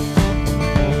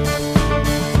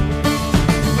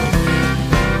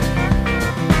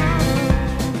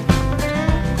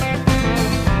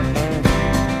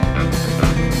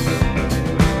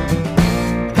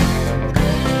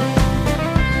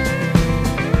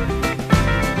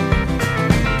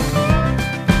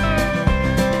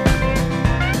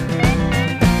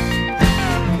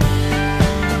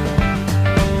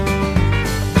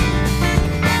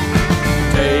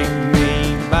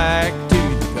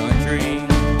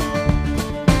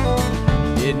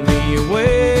 me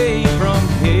away from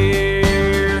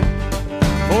here.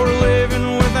 For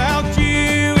living without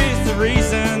you is the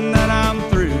reason that I'm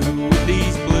through with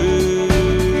these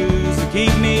blues that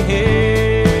keep me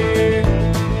here.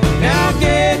 Now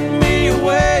get me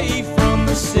away from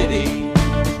the city,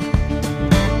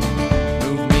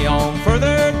 move me on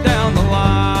further down the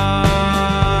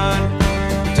line.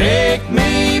 Take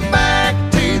me back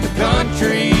to the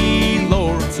country,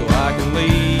 Lord, so I can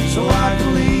leave, so I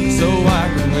can leave, so I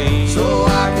can leave, so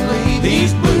I can leave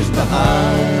these blues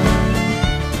behind.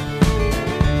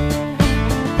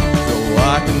 So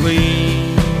I can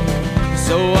leave,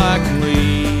 so I can